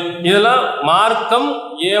கொண்டாடுவது, இதெல்லாம் மார்க்கம்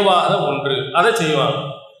ஏவாத ஒன்று, அதை செய்வாங்க.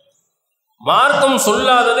 மார்க்கம்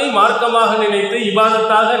சொல்லாததை மார்க்கமாக நினைத்து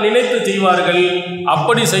இபாதத்தாக நினைத்து செய்வார்கள்.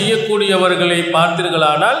 அப்படி செய்யக்கூடியவர்களை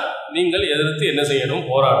பார்த்தீர்களானால் நீங்கள் எதிர்த்து என்ன செய்யணும்,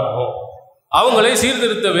 போராடணும், அவங்களை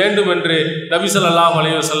சீர்திருத்த வேண்டும் என்று நபி ஸல்லல்லாஹு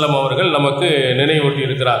அலைஹி வஸல்லம் அவர்கள் நமக்கு நினைவூட்டி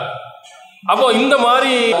இருக்கிறார். அப்போ இந்த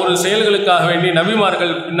மாதிரி ஒரு செயல்களுக்காக வேண்டி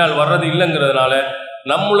நபிமார்கள் பின்னால் வர்றது இல்லைங்கிறதுனால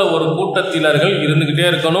நம்மள ஒரு கூட்டத்தினர்கள் இருந்துக்கிட்டே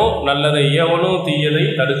இருக்கணும், நல்லதை ஏவணும், தீயதை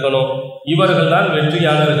தடுக்கணும். இவர்கள் தான்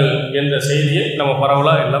வெற்றியாளர்கள் என்ற செய்தியை நம்ம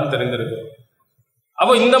பரவலாக எல்லாம் தெரிந்திருக்கிறோம்.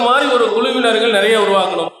 அப்போ இந்த மாதிரி ஒரு குழுவினர்கள் நிறைய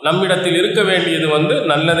உருவாக்கணும். நம்மிடத்தில் இருக்க வேண்டியது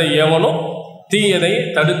நல்லதை ஏவணும், தீயதை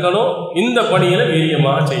தடுக்கணும், இந்த பணியில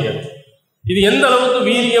வீரியமாக செய்யணும். இது எந்த அளவுக்கு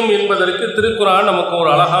வீரியம் என்பதற்கு திருக்குர்ஆன் நமக்கு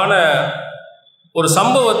ஒரு அழகான ஒரு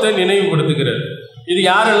சம்பவத்தை நினைவுபடுத்துகிறது. இது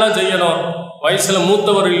யாரெல்லாம் செய்யணும், வயசுல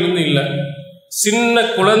மூத்தவர்கள் இருந்து இல்லை, சின்ன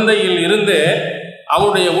குழந்தையில் இருந்து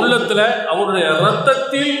அவருடைய உள்ளத்துல, அவருடைய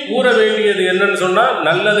ரத்தத்தில் ஊற வேண்டியது என்னன்னு சொன்னா,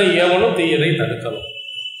 நல்லதை ஏவணும், தீயதை தடுக்கணும்.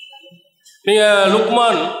 நீங்க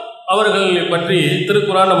லுக்மான் அவர்களை பற்றி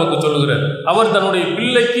திருக்குர்ஆன் நமக்கு சொல்லுகிறார். அவர் தன்னுடைய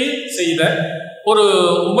பிள்ளைக்கு செய்த ஒரு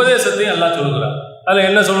உபதேசத்தை அல்லாஹ் சொல்லுகிறார். அதில்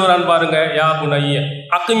என்ன சொல்லுறான்னு பாருங்க. யா புனைய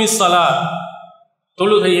அக்மிஸ் ஸலாத்,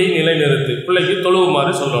 தொழுகையை நிலைநிறுத்து, பிள்ளைக்கு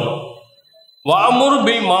தொழுவுமாறு சொல்லணும். வஅமுர்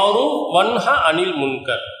பில் மாரூஃப் வன்ஹ அனில்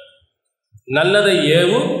முன்கர், நல்லதை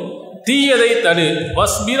ஏவு, தீயதை தடு,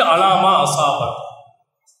 வஸ்பிர் அலாமா அசாபர்.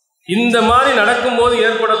 இந்த மாதிரி நடக்கும்போது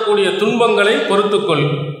ஏற்படக்கூடிய துன்பங்களை பொறுத்துக்கொள்.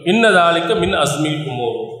 இன்னதாலிக்க மின் அஸ்மில்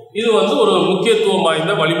குமோர். இது ஒரு முக்கியத்துவம்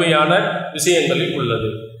வாய்ந்த வலிமையான விஷயங்களில் உள்ளது.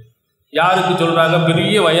 யாருக்கு சொல்றாங்க?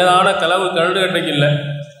 பெரிய வயதான கலவு கரடுகட்டைக்கு இல்லை,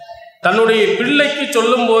 தன்னுடைய பிள்ளைக்கு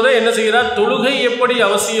சொல்லும் போதே என்ன செய்கிறார்? தொழுகை எப்படி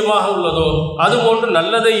அவசியமாக உள்ளதோ அதுபோன்று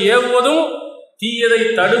நல்லதை ஏவுவதும் தீயதை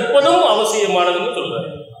தடுப்பதும் அவசியமானதுன்னு சொல்றார்.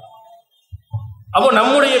 அப்போ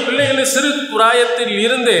நம்முடைய பிள்ளைகளின் சிறு பிராயத்தில்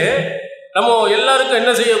இருந்தே நம்ம எல்லாருக்கும்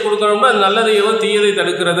என்ன செய்ய கொடுக்கணும்னா நல்லதை தீயதை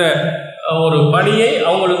தடுக்கிறத ஒரு பணியை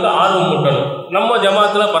அவங்களுக்கு ஆர்வம் ஊட்டணும். நம்ம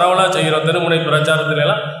ஜமாத்தில் பரவலாக செய்கிறோம். திருமுனை பிரச்சாரத்துல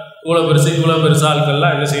எல்லாம் இவ்வளோ பெருசு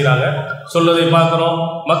ஆட்கள்லாம் என்ன செய்கிறாங்க சொல்வதை பார்க்குறோம்.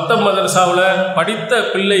 மக்தப் மதரசாவில் படித்த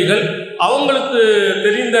பிள்ளைகள் அவங்களுக்கு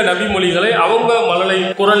தெரிந்த நபிமொழிகளை அவங்க மழலை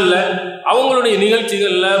குரலில் அவங்களுடைய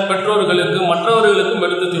நிகழ்ச்சிகளில் பெற்றோர்களுக்கு மற்றவர்களுக்கும்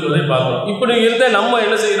எடுத்து சொல்வதை பார்க்குறோம். இப்படி இருந்தால் நம்ம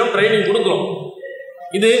என்ன செய்கிறோம்? ட்ரைனிங் கொடுக்குறோம்.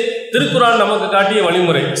 இது திருக்குரான் நமக்கு காட்டிய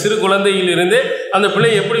வழிமுறை. சிறு குழந்தையிலிருந்தே அந்த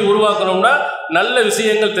பிள்ளையை எப்படி உருவாக்கணும்னா நல்ல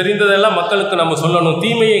விஷயங்கள் தெரிந்ததெல்லாம் மக்களுக்கு நம்ம சொல்லணும்,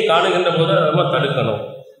 தீமையை காணுகின்ற போது நம்ம தடுக்கணும்.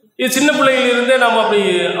 இது சின்ன பிள்ளையிலிருந்தே நம்ம அப்படி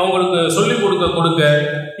அவங்களுக்கு சொல்லிக் கொடுக்க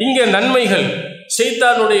இங்கே நன்மைகள்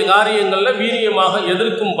ஷைத்தானுடைய காரியங்களில் வீரியமாக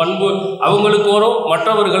எதிர்க்கும் பண்பு அவங்களுக்கு வரும்,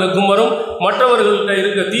 மற்றவர்களுக்கும் வரும், மற்றவர்கள்ட்ட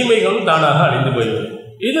இருக்க தீமைகளும் தானாக அழிந்து போயிடும்.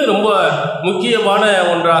 இது ரொம்ப முக்கியமான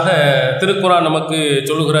ஒன்றாக திருக்குரான் நமக்கு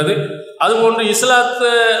சொல்லுகிறது. அதுபோன்று இஸ்லாத்தை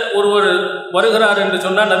ஒருவர் வருகிறார் என்று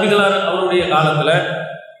சொன்னால் நபிகளார் அவருடைய காலத்தில்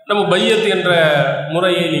நம்ம பையத் என்ற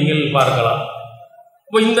முறையை நீங்கள் பார்க்கலாம்.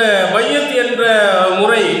 இப்போ இந்த பையத் என்ற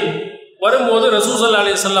முறை வரும்போது ரசூல் ஸல்லல்லாஹு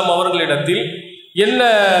அலைஹி வஸல்லம் அவர்களிடத்தில் என்ன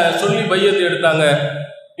சொல்லி பையத் எடுத்தாங்க?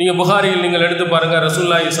 நீங்கள் புகாரியில் நீங்கள் எடுத்து பாருங்கள்.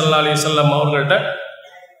 ரசூலுல்லாஹி ஸல்லல்லாஹு அலைஹி வஸல்லம் அவர்கள்ட்ட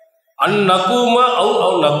அன் நகூம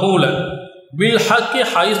அவு நகூல பில் ஹக்கி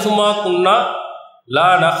ஹைசுமா குன்னா லா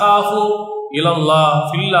நகாஃபு இலல்லா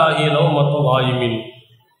ஃபில்லாஹி லௌமத்து லாயிமின்.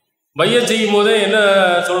 பையத் செய்யும் போதே என்ன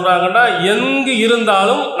சொல்றாங்கன்னா, எங்கு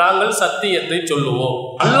இருந்தாலும் நாங்கள் சத்தியத்தை சொல்லுவோம்,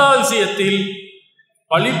 அல்லாஹ் விஷயத்தில்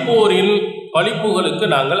பழிப்போரின் பழிப்புகளுக்கு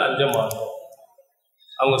நாங்கள் அஞ்ச மாட்டோம்.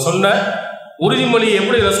 அவங்க சொன்ன உறுதிமொழி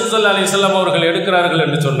எப்படி ரசூல் ஸல்லல்லாஹு அலைஹி வஸல்லம் அவர்கள் எடுக்கிறார்கள்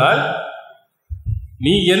என்று சொன்னால்,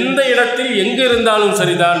 நீ எந்த இடத்தில் எங்கு இருந்தாலும்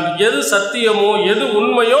சரிதான், எது சத்தியமோ எது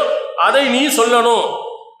உண்மையோ அதை நீ சொல்லணும்.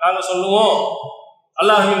 நாங்கள் சொல்லுவோம்,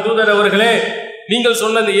 அல்லாஹ்வின் தூதர் அவர்களே, நீங்கள்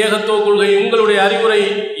சொன்ன இந்த ஏகத்துவ கொள்கை உங்களுடைய அறிவுரை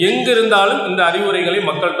எங்கு இருந்தாலும் இந்த அறிவுரைகளை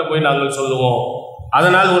மக்கள்கிட்ட போய் நாங்கள் சொல்லுவோம்.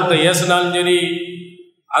 அதனால் ஒருத்தர் ஏசினாலும் சரி,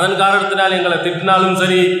 அதன் காரணத்தினால் எங்களை திட்டினாலும்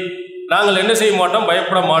சரி, நாங்கள் என்ன செய்ய மாட்டோம்,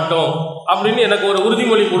 பயப்பட மாட்டோம் அப்படின்னு எனக்கு ஒரு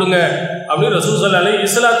உறுதிமொழி கொடுங்க அப்படின்னு ரசூல் ஸல்லல்லாஹு அலைஹி வஸல்லம்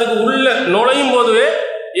இஸ்லாத்துக்கு உள்ள நுழையும் போதுவே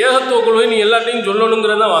ஏகத்துவ கொள்கை நீ எல்லாத்தையும்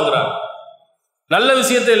சொல்லணுங்கிறத வாங்குறாங்க. நல்ல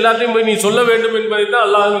விஷயத்தை எல்லாத்தையும் போய் நீ சொல்ல வேண்டும் என்பதை தான்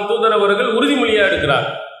அல்லாஹ்வின் தூதர் அவர்கள் உறுதிமொழியாக எடுக்கிறார்.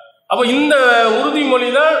 அப்போ இந்த உறுதிமொழி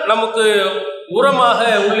தான் நமக்கு உரமாக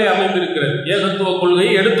உள்ளே அமைந்திருக்கிறது. ஏகத்துவ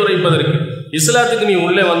கொள்கையை எடுத்துரைப்பதற்கு இஸ்லாத்துக்கு நீ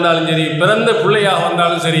உள்ளே வந்தாலும் சரி, பிறந்த பிள்ளையாக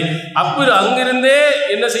வந்தாலும் சரி, அங்கிருந்தே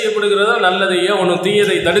என்ன செய்யப்படுகிறதோ நல்லதையே ஒன்று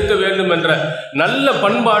தீயதை தடுக்க வேண்டும் என்ற நல்ல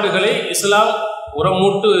பண்பாடுகளை இஸ்லாம்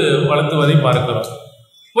உரமூட்டு வளர்த்துவதை பார்க்கிறோம்.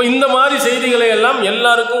 இப்போ இந்த மாதிரி செய்திகளை எல்லாம்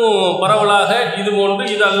எல்லாருக்கும் பரவலாக இது போன்று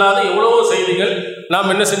இது அல்லாத எவ்வளவோ செய்திகள்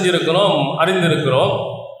நாம் என்ன செஞ்சிருக்கிறோம், அறிந்திருக்கிறோம்.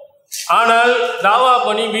 ஆனால் தாவா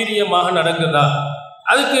பணி வீரியமாக நடக்குதா?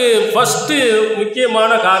 அதுக்கு ஃபஸ்ட்டு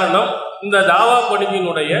முக்கியமான காரணம் இந்த தாவா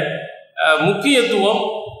பணியினுடைய முக்கியத்துவம்,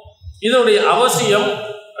 இதனுடைய அவசியம்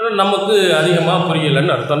நமக்கு அதிகமாக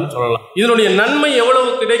புரியலைன்னு அர்த்தம்னு சொல்லலாம். இதனுடைய நன்மை எவ்வளவு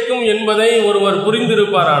கிடைக்கும் என்பதை ஒருவர்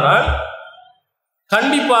புரிந்திருப்பாரானால்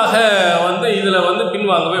கண்டிப்பாக இதில்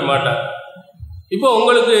பின்வாங்கவே மாட்டார். இப்போ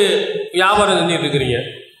உங்களுக்கு வியாபாரம் செஞ்சுட்டு இருக்கிறீங்க,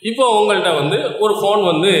 இப்போ உங்கள்கிட்ட ஒரு ஃபோன்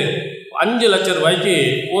 5 லட்சம் ரூபாய்க்கு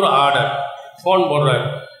ஒரு ஆர்டர் ஃபோன் போடுறாரு.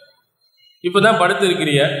 இப்போ தான்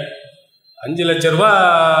படுத்துருக்கிறீங்க, 5 லட்ச ரூபா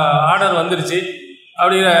ஆர்டர் வந்துருச்சு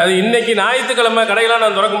அப்படிங்கிற, அது இன்னைக்கு ஞாயிற்றுக்கிழமை கடையெல்லாம்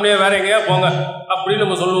நான் திறக்க முடியாது, வேற எங்கேயா போங்க அப்படின்னு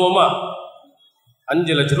நம்ம சொல்லுவோமா?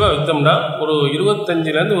 5 லட்ச ரூபா விற்றோம்னா ஒரு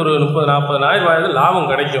 25லேருந்து ஒரு 30-40 ரூபாய்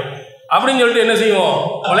லாபம் கிடைக்கும் அப்படின்னு சொல்லிட்டு என்ன செய்வோம்,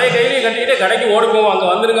 பழைய கையிலேயே கட்டிக்கிட்டே கடைக்கு ஓடி போவோம், அங்கே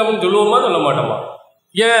வந்துருங்க அப்படின்னு சொல்லுவோமா? சொல்ல மாட்டோமா?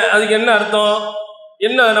 ஏன்? அதுக்கு என்ன அர்த்தம்,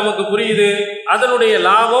 என்ன நமக்கு புரியுது? அதனுடைய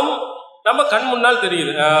லாபம் நம்ம கண் முன்னால்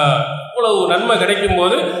தெரியுது. இவ்வளவு நன்மை கிடைக்கும்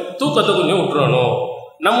போது தூக்கத்தை கொஞ்சம் விட்டுறணும்,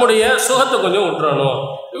 நம்முடைய சுகத்தை கொஞ்சம் விட்டுறணும்,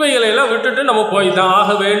 இவைகளையெல்லாம் விட்டுட்டு நம்ம போய் தான்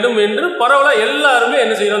ஆக வேண்டும் என்று பரவலாக எல்லாருமே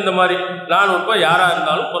என்ன செய்யணும், இந்த மாதிரி நான் இப்போ யாராக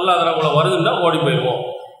இருந்தாலும் பொருளாதாரம் இவ்வளோ வருதுன்னா ஓடி போயிடுவோம்.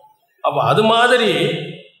 அப்போ அது மாதிரி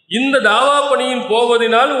இந்த தாவா பணியின்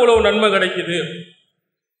போவதனால் இவ்வளவு நன்மை கிடைக்குது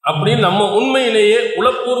அப்படின்னு நம்ம உண்மையிலேயே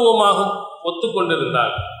உளப்பூர்வமாக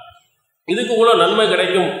ஒத்துக்கொண்டிருந்தால், இதுக்கு இவ்வளோ நன்மை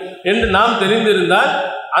கிடைக்கும் என்று நாம் தெரிந்திருந்தால்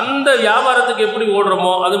அந்த வியாபாரத்துக்கு எப்படி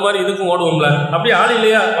ஓடுறோமோ அது மாதிரி இதுக்கும் ஓடுவோம்ல. அப்படி ஆள்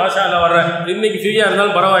இல்லையா, மாஷா அல்லா வர்றேன், இன்னைக்கு ஃப்ரீயா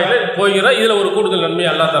இருந்தாலும் பரவாயில்லை போகிறேன், இதுல ஒரு கூடுதல் நன்மை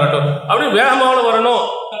அல்லாஹ் தரட்டும், அப்படி வேகமாக வரணும்.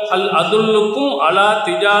 அல் அதுல்லுக்கும் அலா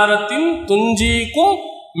திஜாரத்தின் துஞ்சிக்கும்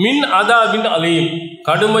மின் அதாபின் அலீம்,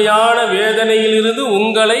 கடுமையான வேதனையிலிருந்து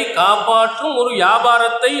உங்களை காப்பாற்றும் ஒரு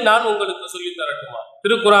வியாபாரத்தை நான் உங்களுக்கு சொல்லி தரட்டுமா.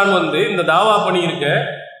 திருக்குரான் இந்த தாவா பணி இருக்க,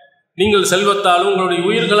 நீங்கள் செல்வத்தாலும் உங்களுடைய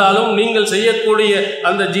உயிர்களாலும் நீங்கள் செய்யக்கூடிய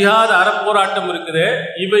அந்த ஜிஹாத் அறப்போராட்டம் இருக்குது,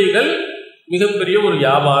 இவைகள் மிகப்பெரிய ஒரு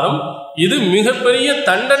வியாபாரம், இது மிகப்பெரிய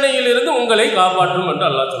தண்டனையிலிருந்து உங்களை காப்பாற்றும் என்று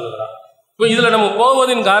அல்லாஹ் சொல்லுகிறான். இப்போ இதுல நம்ம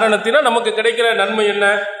போவதின் காரணத்தினா நமக்கு கிடைக்கிற நன்மை என்ன,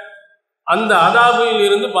 அந்த அதாபில்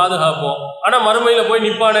இருந்து பாதுகாப்போம். ஆனா மறுமையில போய்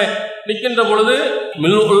நிப்பானே, நிற்கின்ற பொழுது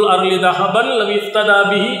மில்உல் அர்லி தஹபன் லம் இஃப்ததா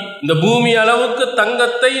பிஹி, இந்த பூமி அளவுக்கு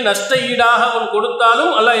தங்கத்தை நஷ்ட ஈடாக அவன்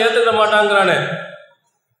கொடுத்தாலும் அல்லாஹ் ஏத்துக்க மாட்டாங்கிறானே.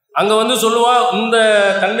 அங்க சொல்லுவா, இந்த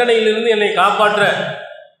தண்டனையிலிருந்து என்னை காப்பாற்ற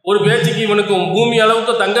ஒரு பேச்சுக்கு இவனுக்கு பூமி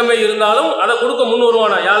அளவுக்கு தங்கமே இருந்தாலும் அதை கொடுக்க முன்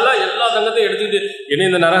வருவானா, யாரெல்லாம் எல்லா தங்கத்தையும் எடுத்துக்கிட்டு என்னை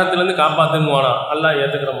இந்த நரகத்திலிருந்து காப்பாத்துவானா, அல்லாஹ்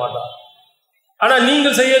ஏத்துக்கிற மாட்டான். ஆனா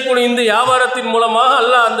நீங்கள் செய்யக்கூடிய இந்த வியாபாரத்தின் மூலமாக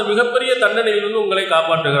அல்லாஹ் அந்த மிகப்பெரிய தண்டனையிலிருந்து உங்களை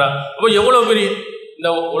காப்பாற்றுகிறார். அப்போ எவ்வளவு பெரிய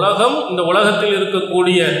இந்த உலகம், இந்த உலகத்தில்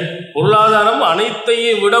இருக்கக்கூடிய பொருளாதாரம்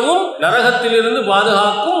அனைத்தையும் விடவும் நரகத்திலிருந்து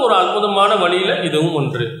பாதுகாக்கும் ஒரு அற்புதமான வழியில இதுவும்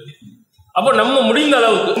ஒன்று. அப்போ நம்ம முடிந்த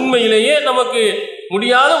அளவுக்கு உண்மையிலேயே நமக்கு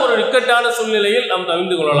முடியாத ஒரு இக்கட்டான சூழ்நிலையில் நாம்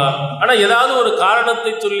தவிர்த்து கொள்ளலாம். ஆனா ஏதாவது ஒரு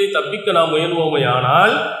காரணத்தை சொல்லி தப்பிக்க நாம் முயல்வோமே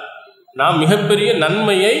ஆனால் நாம் மிகப்பெரிய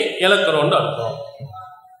நன்மையை இழக்கிறோம்னு அர்த்தம்.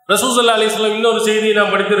 ரசூல் ஸல்லல்லாஹு அலைஹி வஸல்லம் இன்னொரு செய்தியை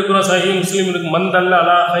நாம் படித்திருக்கிறோம், சஹீஹ் முஸ்லிமிற்கு, மன் தல்ல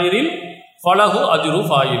அலா கைரின் ஃபலஹு அஜ்ரு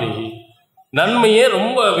ஃபாயிலிஹி, நன்மையை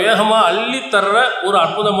ரொம்ப வேகமாக அள்ளி தர்ற ஒரு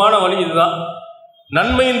அற்புதமான வழி இதுதான்.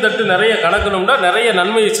 நன்மையின் தட்டு நிறைய கணக்கணும்னா, நிறைய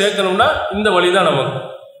நன்மையை சேர்க்கணும்னா இந்த வழி தான் நமக்கு.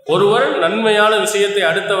 ஒருவர் நன்மையான விஷயத்தை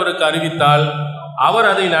அடுத்தவருக்கு அறிவித்தால், அவர்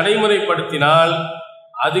அதை நடைமுறைப்படுத்தினால்,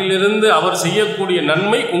 அதிலிருந்து அவர் செய்யக்கூடிய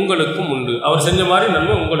நன்மை உங்களுக்கும் உண்டு. அவர் செஞ்ச மாதிரி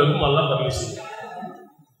நன்மை உங்களுக்கும் அல்லாஹ் பதிவு செய்யும்.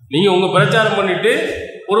 நீங்க உங்க பிரச்சாரம் பண்ணிட்டு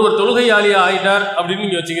ஒருவர் தொழுகையாளியா ஆயிட்டார் அப்படின்னு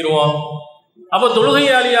நீங்க வச்சுக்கிடுவோம். அப்ப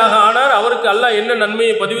தொழுகையாளியாக ஆனார், அவருக்கு அல்லாஹ் என்ன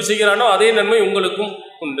நன்மையை பதிவு செய்கிறானோ அதே நன்மை உங்களுக்கும்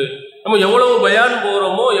உண்டு. நம்ம எவ்வளவு பயான்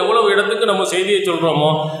போகிறோமோ, எவ்வளவு இடத்துக்கு நம்ம செய்தியை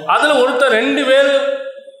சொல்றோமோ, அதுல ஒருத்தர் 2 பேர்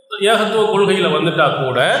ஏகத்துவ கொள்கையில வந்துட்டா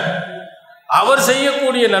கூட அவர்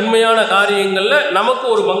செய்யக்கூடிய நன்மையான காரியங்கள்ல நமக்கு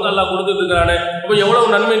ஒரு பங்கு அல்லாஹ் கொடுத்துட்டு இருக்கிறானே. அப்ப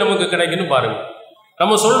எவ்வளவு நன்மை நமக்கு கிடைக்குன்னு பாருங்க.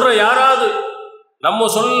 நம்ம சொல்ற யாராவது, நம்ம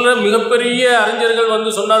சொல்ற மிகப்பெரிய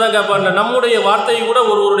அறிஞர்கள் சொன்னாதான் கேட்பாங்க, நம்முடைய வார்த்தையை கூட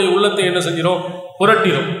ஒருவருடைய உள்ளத்தை என்ன செஞ்சிடும்,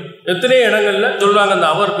 புரட்டிடும். எத்தனையோ இடங்கள்ல சொல்றாங்க, அந்த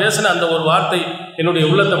அவர் பேசின அந்த ஒரு வார்த்தை என்னுடைய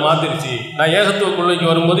உள்ளத்தை மாத்திருச்சு, நான் ஏகத்துவ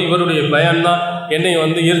கொள்கைக்கு வரும்போது இவருடைய பயான் தான் என்னை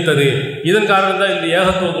ஈர்த்தது, இதன் காரணம் தான் இந்த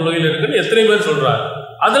ஏகத்துவ கொள்கையில் இருக்குன்னு எத்தனை பேர் சொல்றாங்க.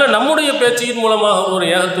 அதுல நம்முடைய பேச்சின் மூலமாக ஒரு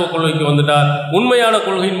ஏகத்துவ கொள்கைக்கு வந்துட்டார், உண்மையான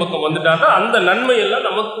கொள்கையின் பக்கம் வந்துட்டார்னா அந்த நன்மை எல்லாம்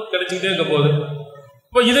நமக்கு கிடைச்சிக்கிட்டே இருக்க போகுது.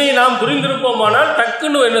 இப்போ இதை நாம் புரிந்திருப்போமானால்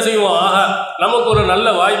டக்குன்னு என்ன செய்வோம், ஆஹா நமக்கு ஒரு நல்ல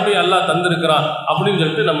வாய்ப்பை அல்லாஹ் தந்திருக்கிறான் அப்படின்னு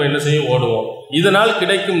சொல்லிட்டு நம்ம என்ன செய்ய ஓடுவோம். இதனால்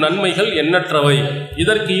கிடைக்கும் நன்மைகள் எண்ணற்றவை,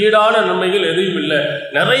 இதற்கு ஈடான நன்மைகள் எதுவும் இல்லை,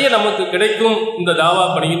 நிறைய நமக்கு கிடைக்கும் இந்த தாவா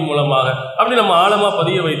பணியின் மூலமாக. அப்படி நம்ம ஆழமாக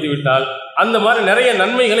பதிய வைத்து விட்டால் அந்த மாதிரி நிறைய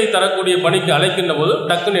நன்மைகளை தரக்கூடிய பணிக்கு அழைக்கின்ற போது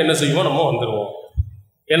டக்குன்னு என்ன செய்வோம், நம்ம வந்துடுவோம்.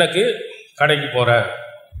 எனக்கு கடைக்கு போகிறேன்,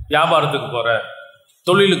 வியாபாரத்துக்கு போகிறேன்,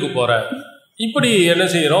 தொழிலுக்கு போகிறேன், இப்படி என்ன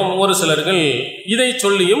செய்கிறோம். ஒரு சிலர்கள் இதை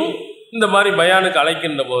சொல்லியும் இந்த மாதிரி பயானுக்கு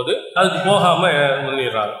அழைக்கின்ற போது அதுக்கு போகாமல்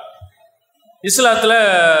முன்னிடுறாங்க. இஸ்லாத்தில்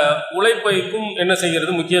உழைப்பைக்கும் என்ன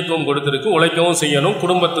செய்கிறது முக்கியத்துவம் கொடுத்துருக்கு, உழைக்கவும் செய்யணும்,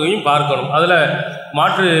 குடும்பத்தையும் பார்க்கணும், அதில்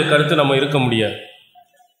மாற்று கருத்து நம்ம இருக்க முடியாது.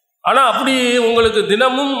 ஆனால் அப்படி உங்களுக்கு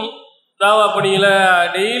தினமும் தாவா பணியில்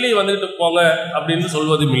டெய்லி வந்துக்கிட்டு போங்க அப்படின்னு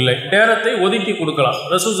சொல்வதும் இல்லை. நேரத்தை ஒதுக்கி கொடுக்கலாம்.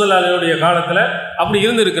 ரசூல் ஸல்லல்லாஹு அலைஹி வஸல்லம் காலத்தில் அப்படி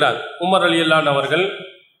இருந்திருக்கிறார். உமர் ரலியல்லாஹு அன்ஹு அவர்கள்,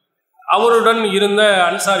 அவருடன் இருந்த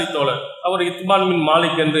அன்சாரி தோழர், அவர் இத்பான் பின்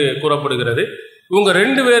மாலிக் என்று கூறப்படுகிறது. இவங்க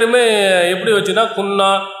 2 பேருமே எப்படி வச்சுன்னா, குன்னா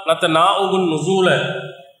நத்த நாஉகுன் நுசூல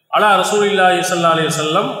அலா ரசூலில்லாஹி ஸல்லல்லாஹு அலைஹி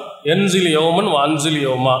வஸல்லம் என்சில் யௌமன் வன்சில்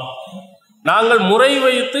யௌமா, நாங்கள் முறை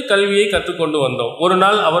வைத்து கல்வியை கற்றுக்கொண்டு வந்தோம். ஒரு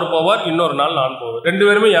நாள் அவர் போவார், இன்னொரு நாள் நான் போவேன். 2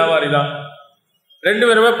 பேருமே வியாபாரி தான், 2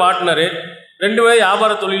 பேருமே பார்ட்னரு, 2 பேரும்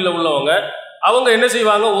வியாபார தொழிலில் உள்ளவங்க. அவங்க என்ன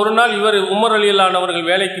செய்வாங்க, ஒரு நாள் இவர் உமர் ரலியல்லாஹு அன்ஹு அவர்கள்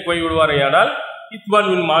வேலைக்கு போய் விடுவார், ஆனால் இத்பான்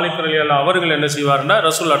பின் மாலிக் ரலியல்லாஹு அவர்கள் என்ன செய்வார்னா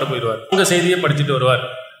ரசூலுல்லாஹ்ட்ட போயிடுவார், உங்க செய்தியை படிச்சுட்டு வருவார்.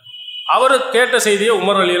 அவர் கேட்ட செய்தியை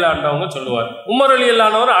உமர் ரலியல்லாஹு அன்ஹு அவங்க சொல்லுவார். உமர்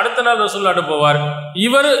ரலியல்லாஹு அன்ஹு அடுத்த நாள் ரசூலுல்லாஹ்ட்ட போவார்,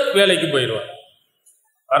 இவர் வேலைக்கு போயிடுவார்.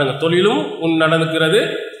 பாருங்க, தொழிலும் நடக்கிறது,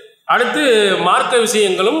 அடுத்து மார்க்க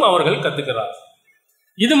விஷயங்களும் அவர்கள் கற்றுக்கிறார்.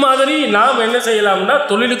 இது மாதிரி நாம் என்ன செய்யலாம்னா,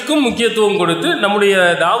 தொழிலுக்கும் முக்கியத்துவம் கொடுத்து நம்முடைய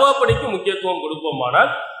தாவா பணிக்கு முக்கியத்துவம்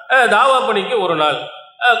கொடுப்போமானால், தாவா பணிக்கு ஒரு நாள்,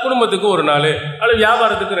 குடும்பத்துக்கு ஒரு நாள் அல்லது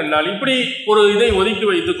வியாபாரத்துக்கு 2 நாள், இப்படி ஒரு இதை ஒதுக்கி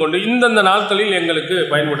வைத்துக்கொண்டு இந்தந்த நாட்களில் எங்களுக்கு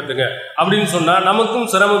பயன்படுத்துங்க அப்படின்னு சொன்னால் நமக்கும்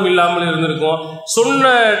சிரமம் இல்லாமல் இருந்திருக்கும்.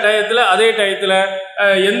 சொன்ன டயத்தில் அதே டயத்தில்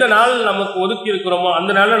எந்த நாள் நமக்கு ஒதுக்கி இருக்கிறோமோ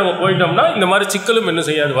அந்த நாளில் நம்ம போயிட்டோம்னா இந்த மாதிரி சிக்கலும் என்ன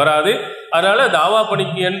செய்யாது, வராது. அதனால் தாவா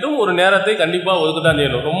பணிக்கு என்றும் ஒரு நேரத்தை கண்டிப்பாக ஒதுக்க தான்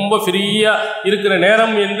செய்யணும். ரொம்ப ஃப்ரீயாக இருக்கிற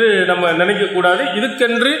நேரம் என்று நம்ம நினைக்கக்கூடாது.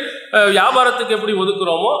 இதுக்கென்று வியாபாரத்துக்கு எப்படி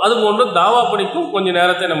ஒதுக்குறோமோ அது போன்று தாவா பணிக்கும் கொஞ்சம்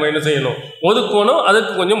நேரத்தை நம்ம என்ன செய்யணும், ஒதுக்கணும்.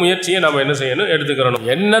 அதுக்கு கொஞ்சம் முயற்சியை நம்ம என்ன செய்யணும், எடுத்துக்கிறணும்.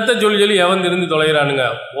 என்னத்தை சொல்லி எவன் இருந்து தொலைகிறானுங்க.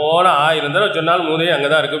 போனால் 1000 தடவை சொன்னாலும் மூதையே அங்கே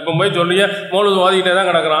தான் இருக்குது. இப்போ போய் சொல்லிய மோளுது ஓதிக்கிட்டே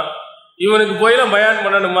தான் கிடக்கிறான். இவனுக்கு போயெல்லாம் பயான்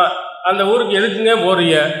பண்ணணுமா, அந்த ஊருக்கு எதுக்குங்க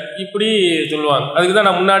போறிய, இப்படி சொல்லுவாங்க. அதுக்கு தான்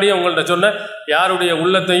நான் முன்னாடியே உங்கள்கிட்ட சொன்னேன், யாருடைய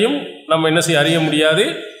உள்ளத்தையும் நம்ம என்ன செய்ய அறிய முடியாது.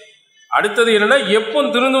 அடுத்தது என்னென்னா எப்போ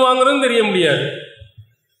திருந்துவாங்கன்னு தெரிய முடியாது.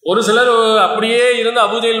 ஒரு சிலர் அப்படியே இருந்து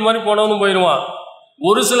அபூஜெயில் மாதிரி போனவனும் போயிடுவான்.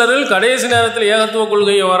 ஒரு சிலரில் கடைசி நேரத்தில் ஏகத்துவ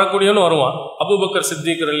கொள்கையை வரக்கூடியவனு வருவான். அபூபக்கர்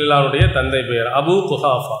சித்திக் ரலியல்லாஹுடைய தந்தை பெயர் அபூ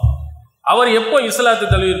குஹாஃபா. அவர் எப்போ இஸ்லாத்தை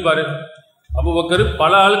தழுவிருப்பார்? அபூபக்கர்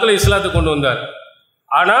பல ஆட்களை இஸ்லாத்தை கொண்டு வந்தார்.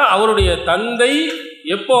 ஆனால் அவருடைய தந்தை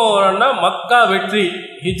எப்போ வர்றாருன்னா மக்கா வெற்றி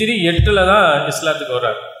ஹிஜ்ரி 8 தான் இஸ்லாத்துக்கு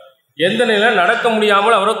வர்றார். எந்த நிலையில் நடக்க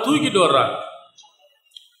முடியாமல் அவரை தூக்கிட்டு வர்றார்.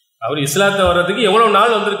 அவர் இஸ்லாத்தை வர்றதுக்கு எவ்வளோ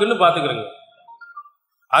நாள் வந்திருக்குன்னு பார்த்துக்கிறேங்க.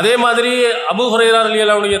 அதே மாதிரி அபூ ஹுரைரா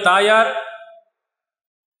ரலியல்லாஹுடைய தாயார்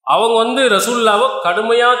அவங்க ரசூலுல்லாவை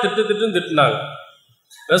கடுமையாக திட்டுனாங்க.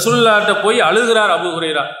 ரசூலுல்லாஹ்ட்ட போய் அழுகிறார் அபூ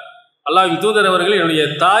ஹுரைரா, அல்லாஹ்வின் தூதர் அவர்கள் என்னுடைய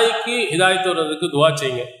தாய்க்கு ஹிதாயத் வர்றதுக்கு துவா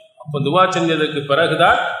செய்யுங்க. அப்போ துவா செஞ்சதுக்கு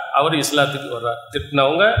பிறகுதான் அவர் இஸ்லாத்துக்கு வர்றார்.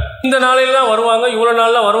 திட்டினவங்க இந்த நாளையில் தான் வருவாங்க, இவ்வளோ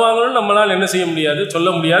நாளில் வருவாங்கன்னு நம்மளால் என்ன செய்ய முடியாது, சொல்ல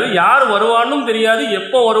முடியாது. யார் வருவான்னு தெரியாது,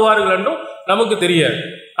 எப்போ வருவார்கள் என்றும் நமக்கு தெரியாது.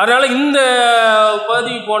 அதனால் இந்த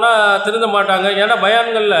பகுதிக்கு போனால் திருந்த மாட்டாங்க. ஏன்னா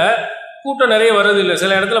பயான்களில் கூட்டம் நிறைய வர்றதில்லை.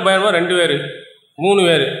 சில இடத்துல பயான் 2 பேர் 3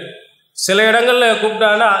 பேர், சில இடங்களில்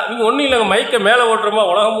கூப்பிட்டாங்கன்னா நீங்கள் ஒன்றும் இல்லைங்க மைக்கை மேலே ஓட்டுறோமா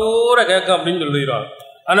உலகம் பூரா கேட்க அப்படின்னு சொல்லிடுவாங்க.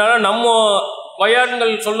 அதனால் நம்ம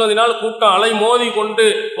பயான்கள் சொல்வதனால் கூட்டம் அலை மோதி கொண்டு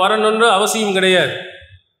வரணுன்ற அவசியம் கிடையாது.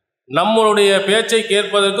 நம்மளுடைய பேச்சை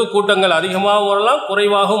கேட்பதற்கு கூட்டங்கள் அதிகமாகவும் வரலாம்,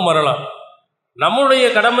 குறைவாகவும் வரலாம். நம்முடைய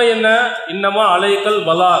கடமை என்ன? இன்னமா அலைக்கல்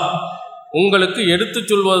பலா, உங்களுக்கு எடுத்து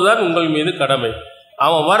சொல்வதுதான் உங்கள் மீது கடமை.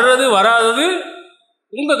 அவன் வர்றது வராதது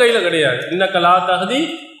உங்கள் கையில் கிடையாது. இன்னக்கலா தகுதி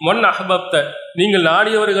மண் அஹபப்த, நீங்கள்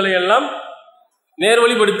நாடியவர்களை எல்லாம்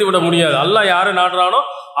நேர்வழிப்படுத்தி விட முடியாது. அல்லாஹ் யாரை நாடுறானோ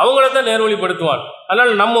அவங்கள தான் நேர்வழிப்படுத்துவான்.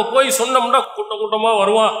 அதனால் நம்ம போய் சொன்னோம்னா கூட்டமாக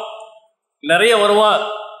வருவான், நிறைய வருவான்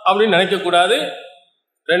அப்படின்னு நினைக்கக்கூடாது.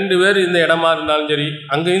 2 பேர் இந்த இடமா இருந்தாலும் சரி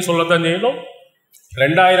அங்கேயும் சொல்லத்தான் செய்யணும்.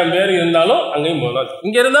 2000 பேர் இருந்தாலும் அங்கேயும் போகலாம்.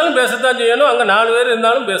 இங்கே இருந்தாலும் பேசத்தான் செய்யணும், அங்கே 4 பேர்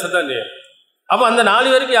இருந்தாலும் பேசத்தான் செய்யணும். அப்போ அந்த 4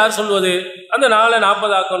 பேருக்கு யார் சொல்வது? அந்த 4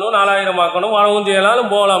 40 ஆக்கணும், 4000 ஆக்கணும், வரவும்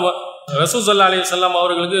செய்யலாலும் போகலாமா? ரசூல் ஸல்லல்லாஹு அலைஹி வஸல்லம்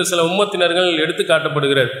அவர்களுக்கு சில உம்மத்தினர்கள் எடுத்து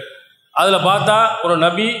காட்டப்படுகிறது. அதில் பார்த்தா ஒரு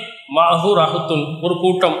நபி மஹூ ரஹத்துன், ஒரு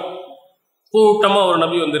கூட்டமாக ஒரு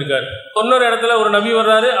நபி வந்திருக்காரு. இன்னொரு இடத்துல ஒரு நபி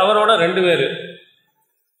வர்றாரு, அவரோட 2 பேர்.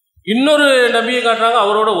 இன்னொரு நபியை காட்டுறாங்க,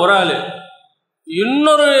 அவரோட ஒரு ஆள்.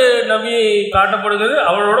 இன்னொரு நபி காட்டப்படுகிறது,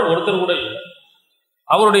 அவரோட ஒருத்தர் கூட இல்லை.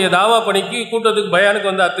 அவருடைய தாவா பணிக்கு கூட்டத்துக்கு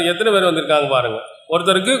பயானுக்கு எத்தனை பேர் வந்திருக்காங்க பாருங்க.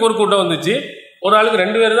 ஒருத்தருக்கு ஒரு கூட்டம் வந்துச்சு, ஒரு ஆளுக்கு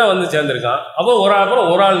 2 பேர் தான் வந்து சேர்ந்துருக்கான். அப்போ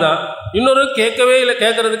அப்புறம் ஒரு ஆள் தான். இன்னொரு கேட்கவே இல்லை,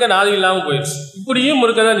 கேட்கறதுக்கு நாதி இல்லாமல் போயிடுச்சு. இப்படியும்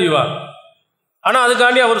இருக்க தான் செய்வாங்க. ஆனால்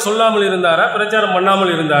அதுக்காண்டி அவர் சொல்லாமல் இருந்தாரா, பிரச்சாரம்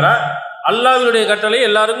பண்ணாமல் இருந்தாரா? அல்லாஹ்வுடைய கட்டளை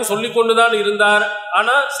எல்லாருக்கும் சொல்லி கொண்டு தான் இருந்தார்.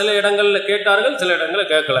 ஆனால் சில இடங்களில் கேட்டார்கள், சில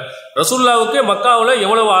இடங்களில் கேட்கல. ரசூலுல்லாவுக்கு மக்காவில்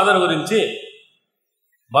எவ்வளவு ஆதரவு இருந்துச்சு.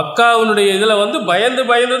 மக்காவினுடைய இதில்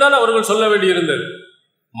பயந்து தான் அவர்கள் சொல்ல வேண்டியிருந்தது.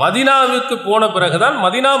 மதீனாவுக்கு போன பிறகுதான்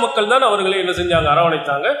மதீனா மக்கள் தான் அவர்களை என்ன செஞ்சாங்க,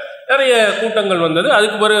 அரவணைத்தாங்க. நிறைய கூட்டங்கள் வந்தது.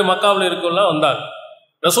 அதுக்கு பிறகு மக்காவில் இருக்கவங்களாம் வந்தாங்க.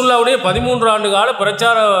 ரசூலுல்லாவுடைய 13 ஆண்டு கால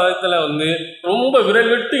பிரச்சாரத்தில் ரொம்ப விரல்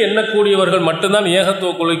விட்டு எண்ணக்கூடியவர்கள் மட்டும்தான்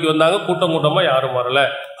ஏகத்துவ கொள்கைக்கு வந்தாங்க. கூட்டமாக யாரும் வரல.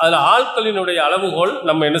 அதில் ஆட்களினுடைய அளவுகோல்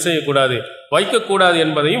நம்ம என்ன செய்யக்கூடாது, வைக்கக்கூடாது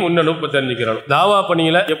என்பதையும் முன்னெடுப்பு தெரிஞ்சுக்கிறோம். தாவா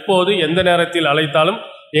பணியில் எப்போது எந்த நேரத்தில் அழைத்தாலும்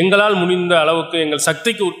எங்களால் முடிந்த அளவுக்கு, எங்கள்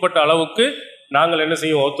சக்திக்கு உட்பட்ட அளவுக்கு நாங்கள் என்ன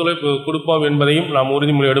செய்வோம், ஒத்துழைப்பு கொடுப்போம் என்பதையும் நாம்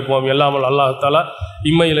உறுதிமொழி எடுப்போம். எல்லாமல் அல்லாஹ் தஆலா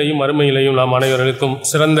இம்மையிலையும் மறுமையிலையும் நாம் அனைவருக்கும்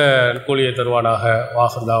சிறந்த கூலியை தருவானாக.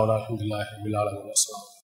 வாஹிர் தாவனா அல்ஹம்துலில்லாஹி ரப்பில் ஆலமீன்.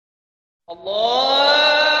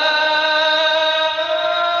 அல்லாஹ்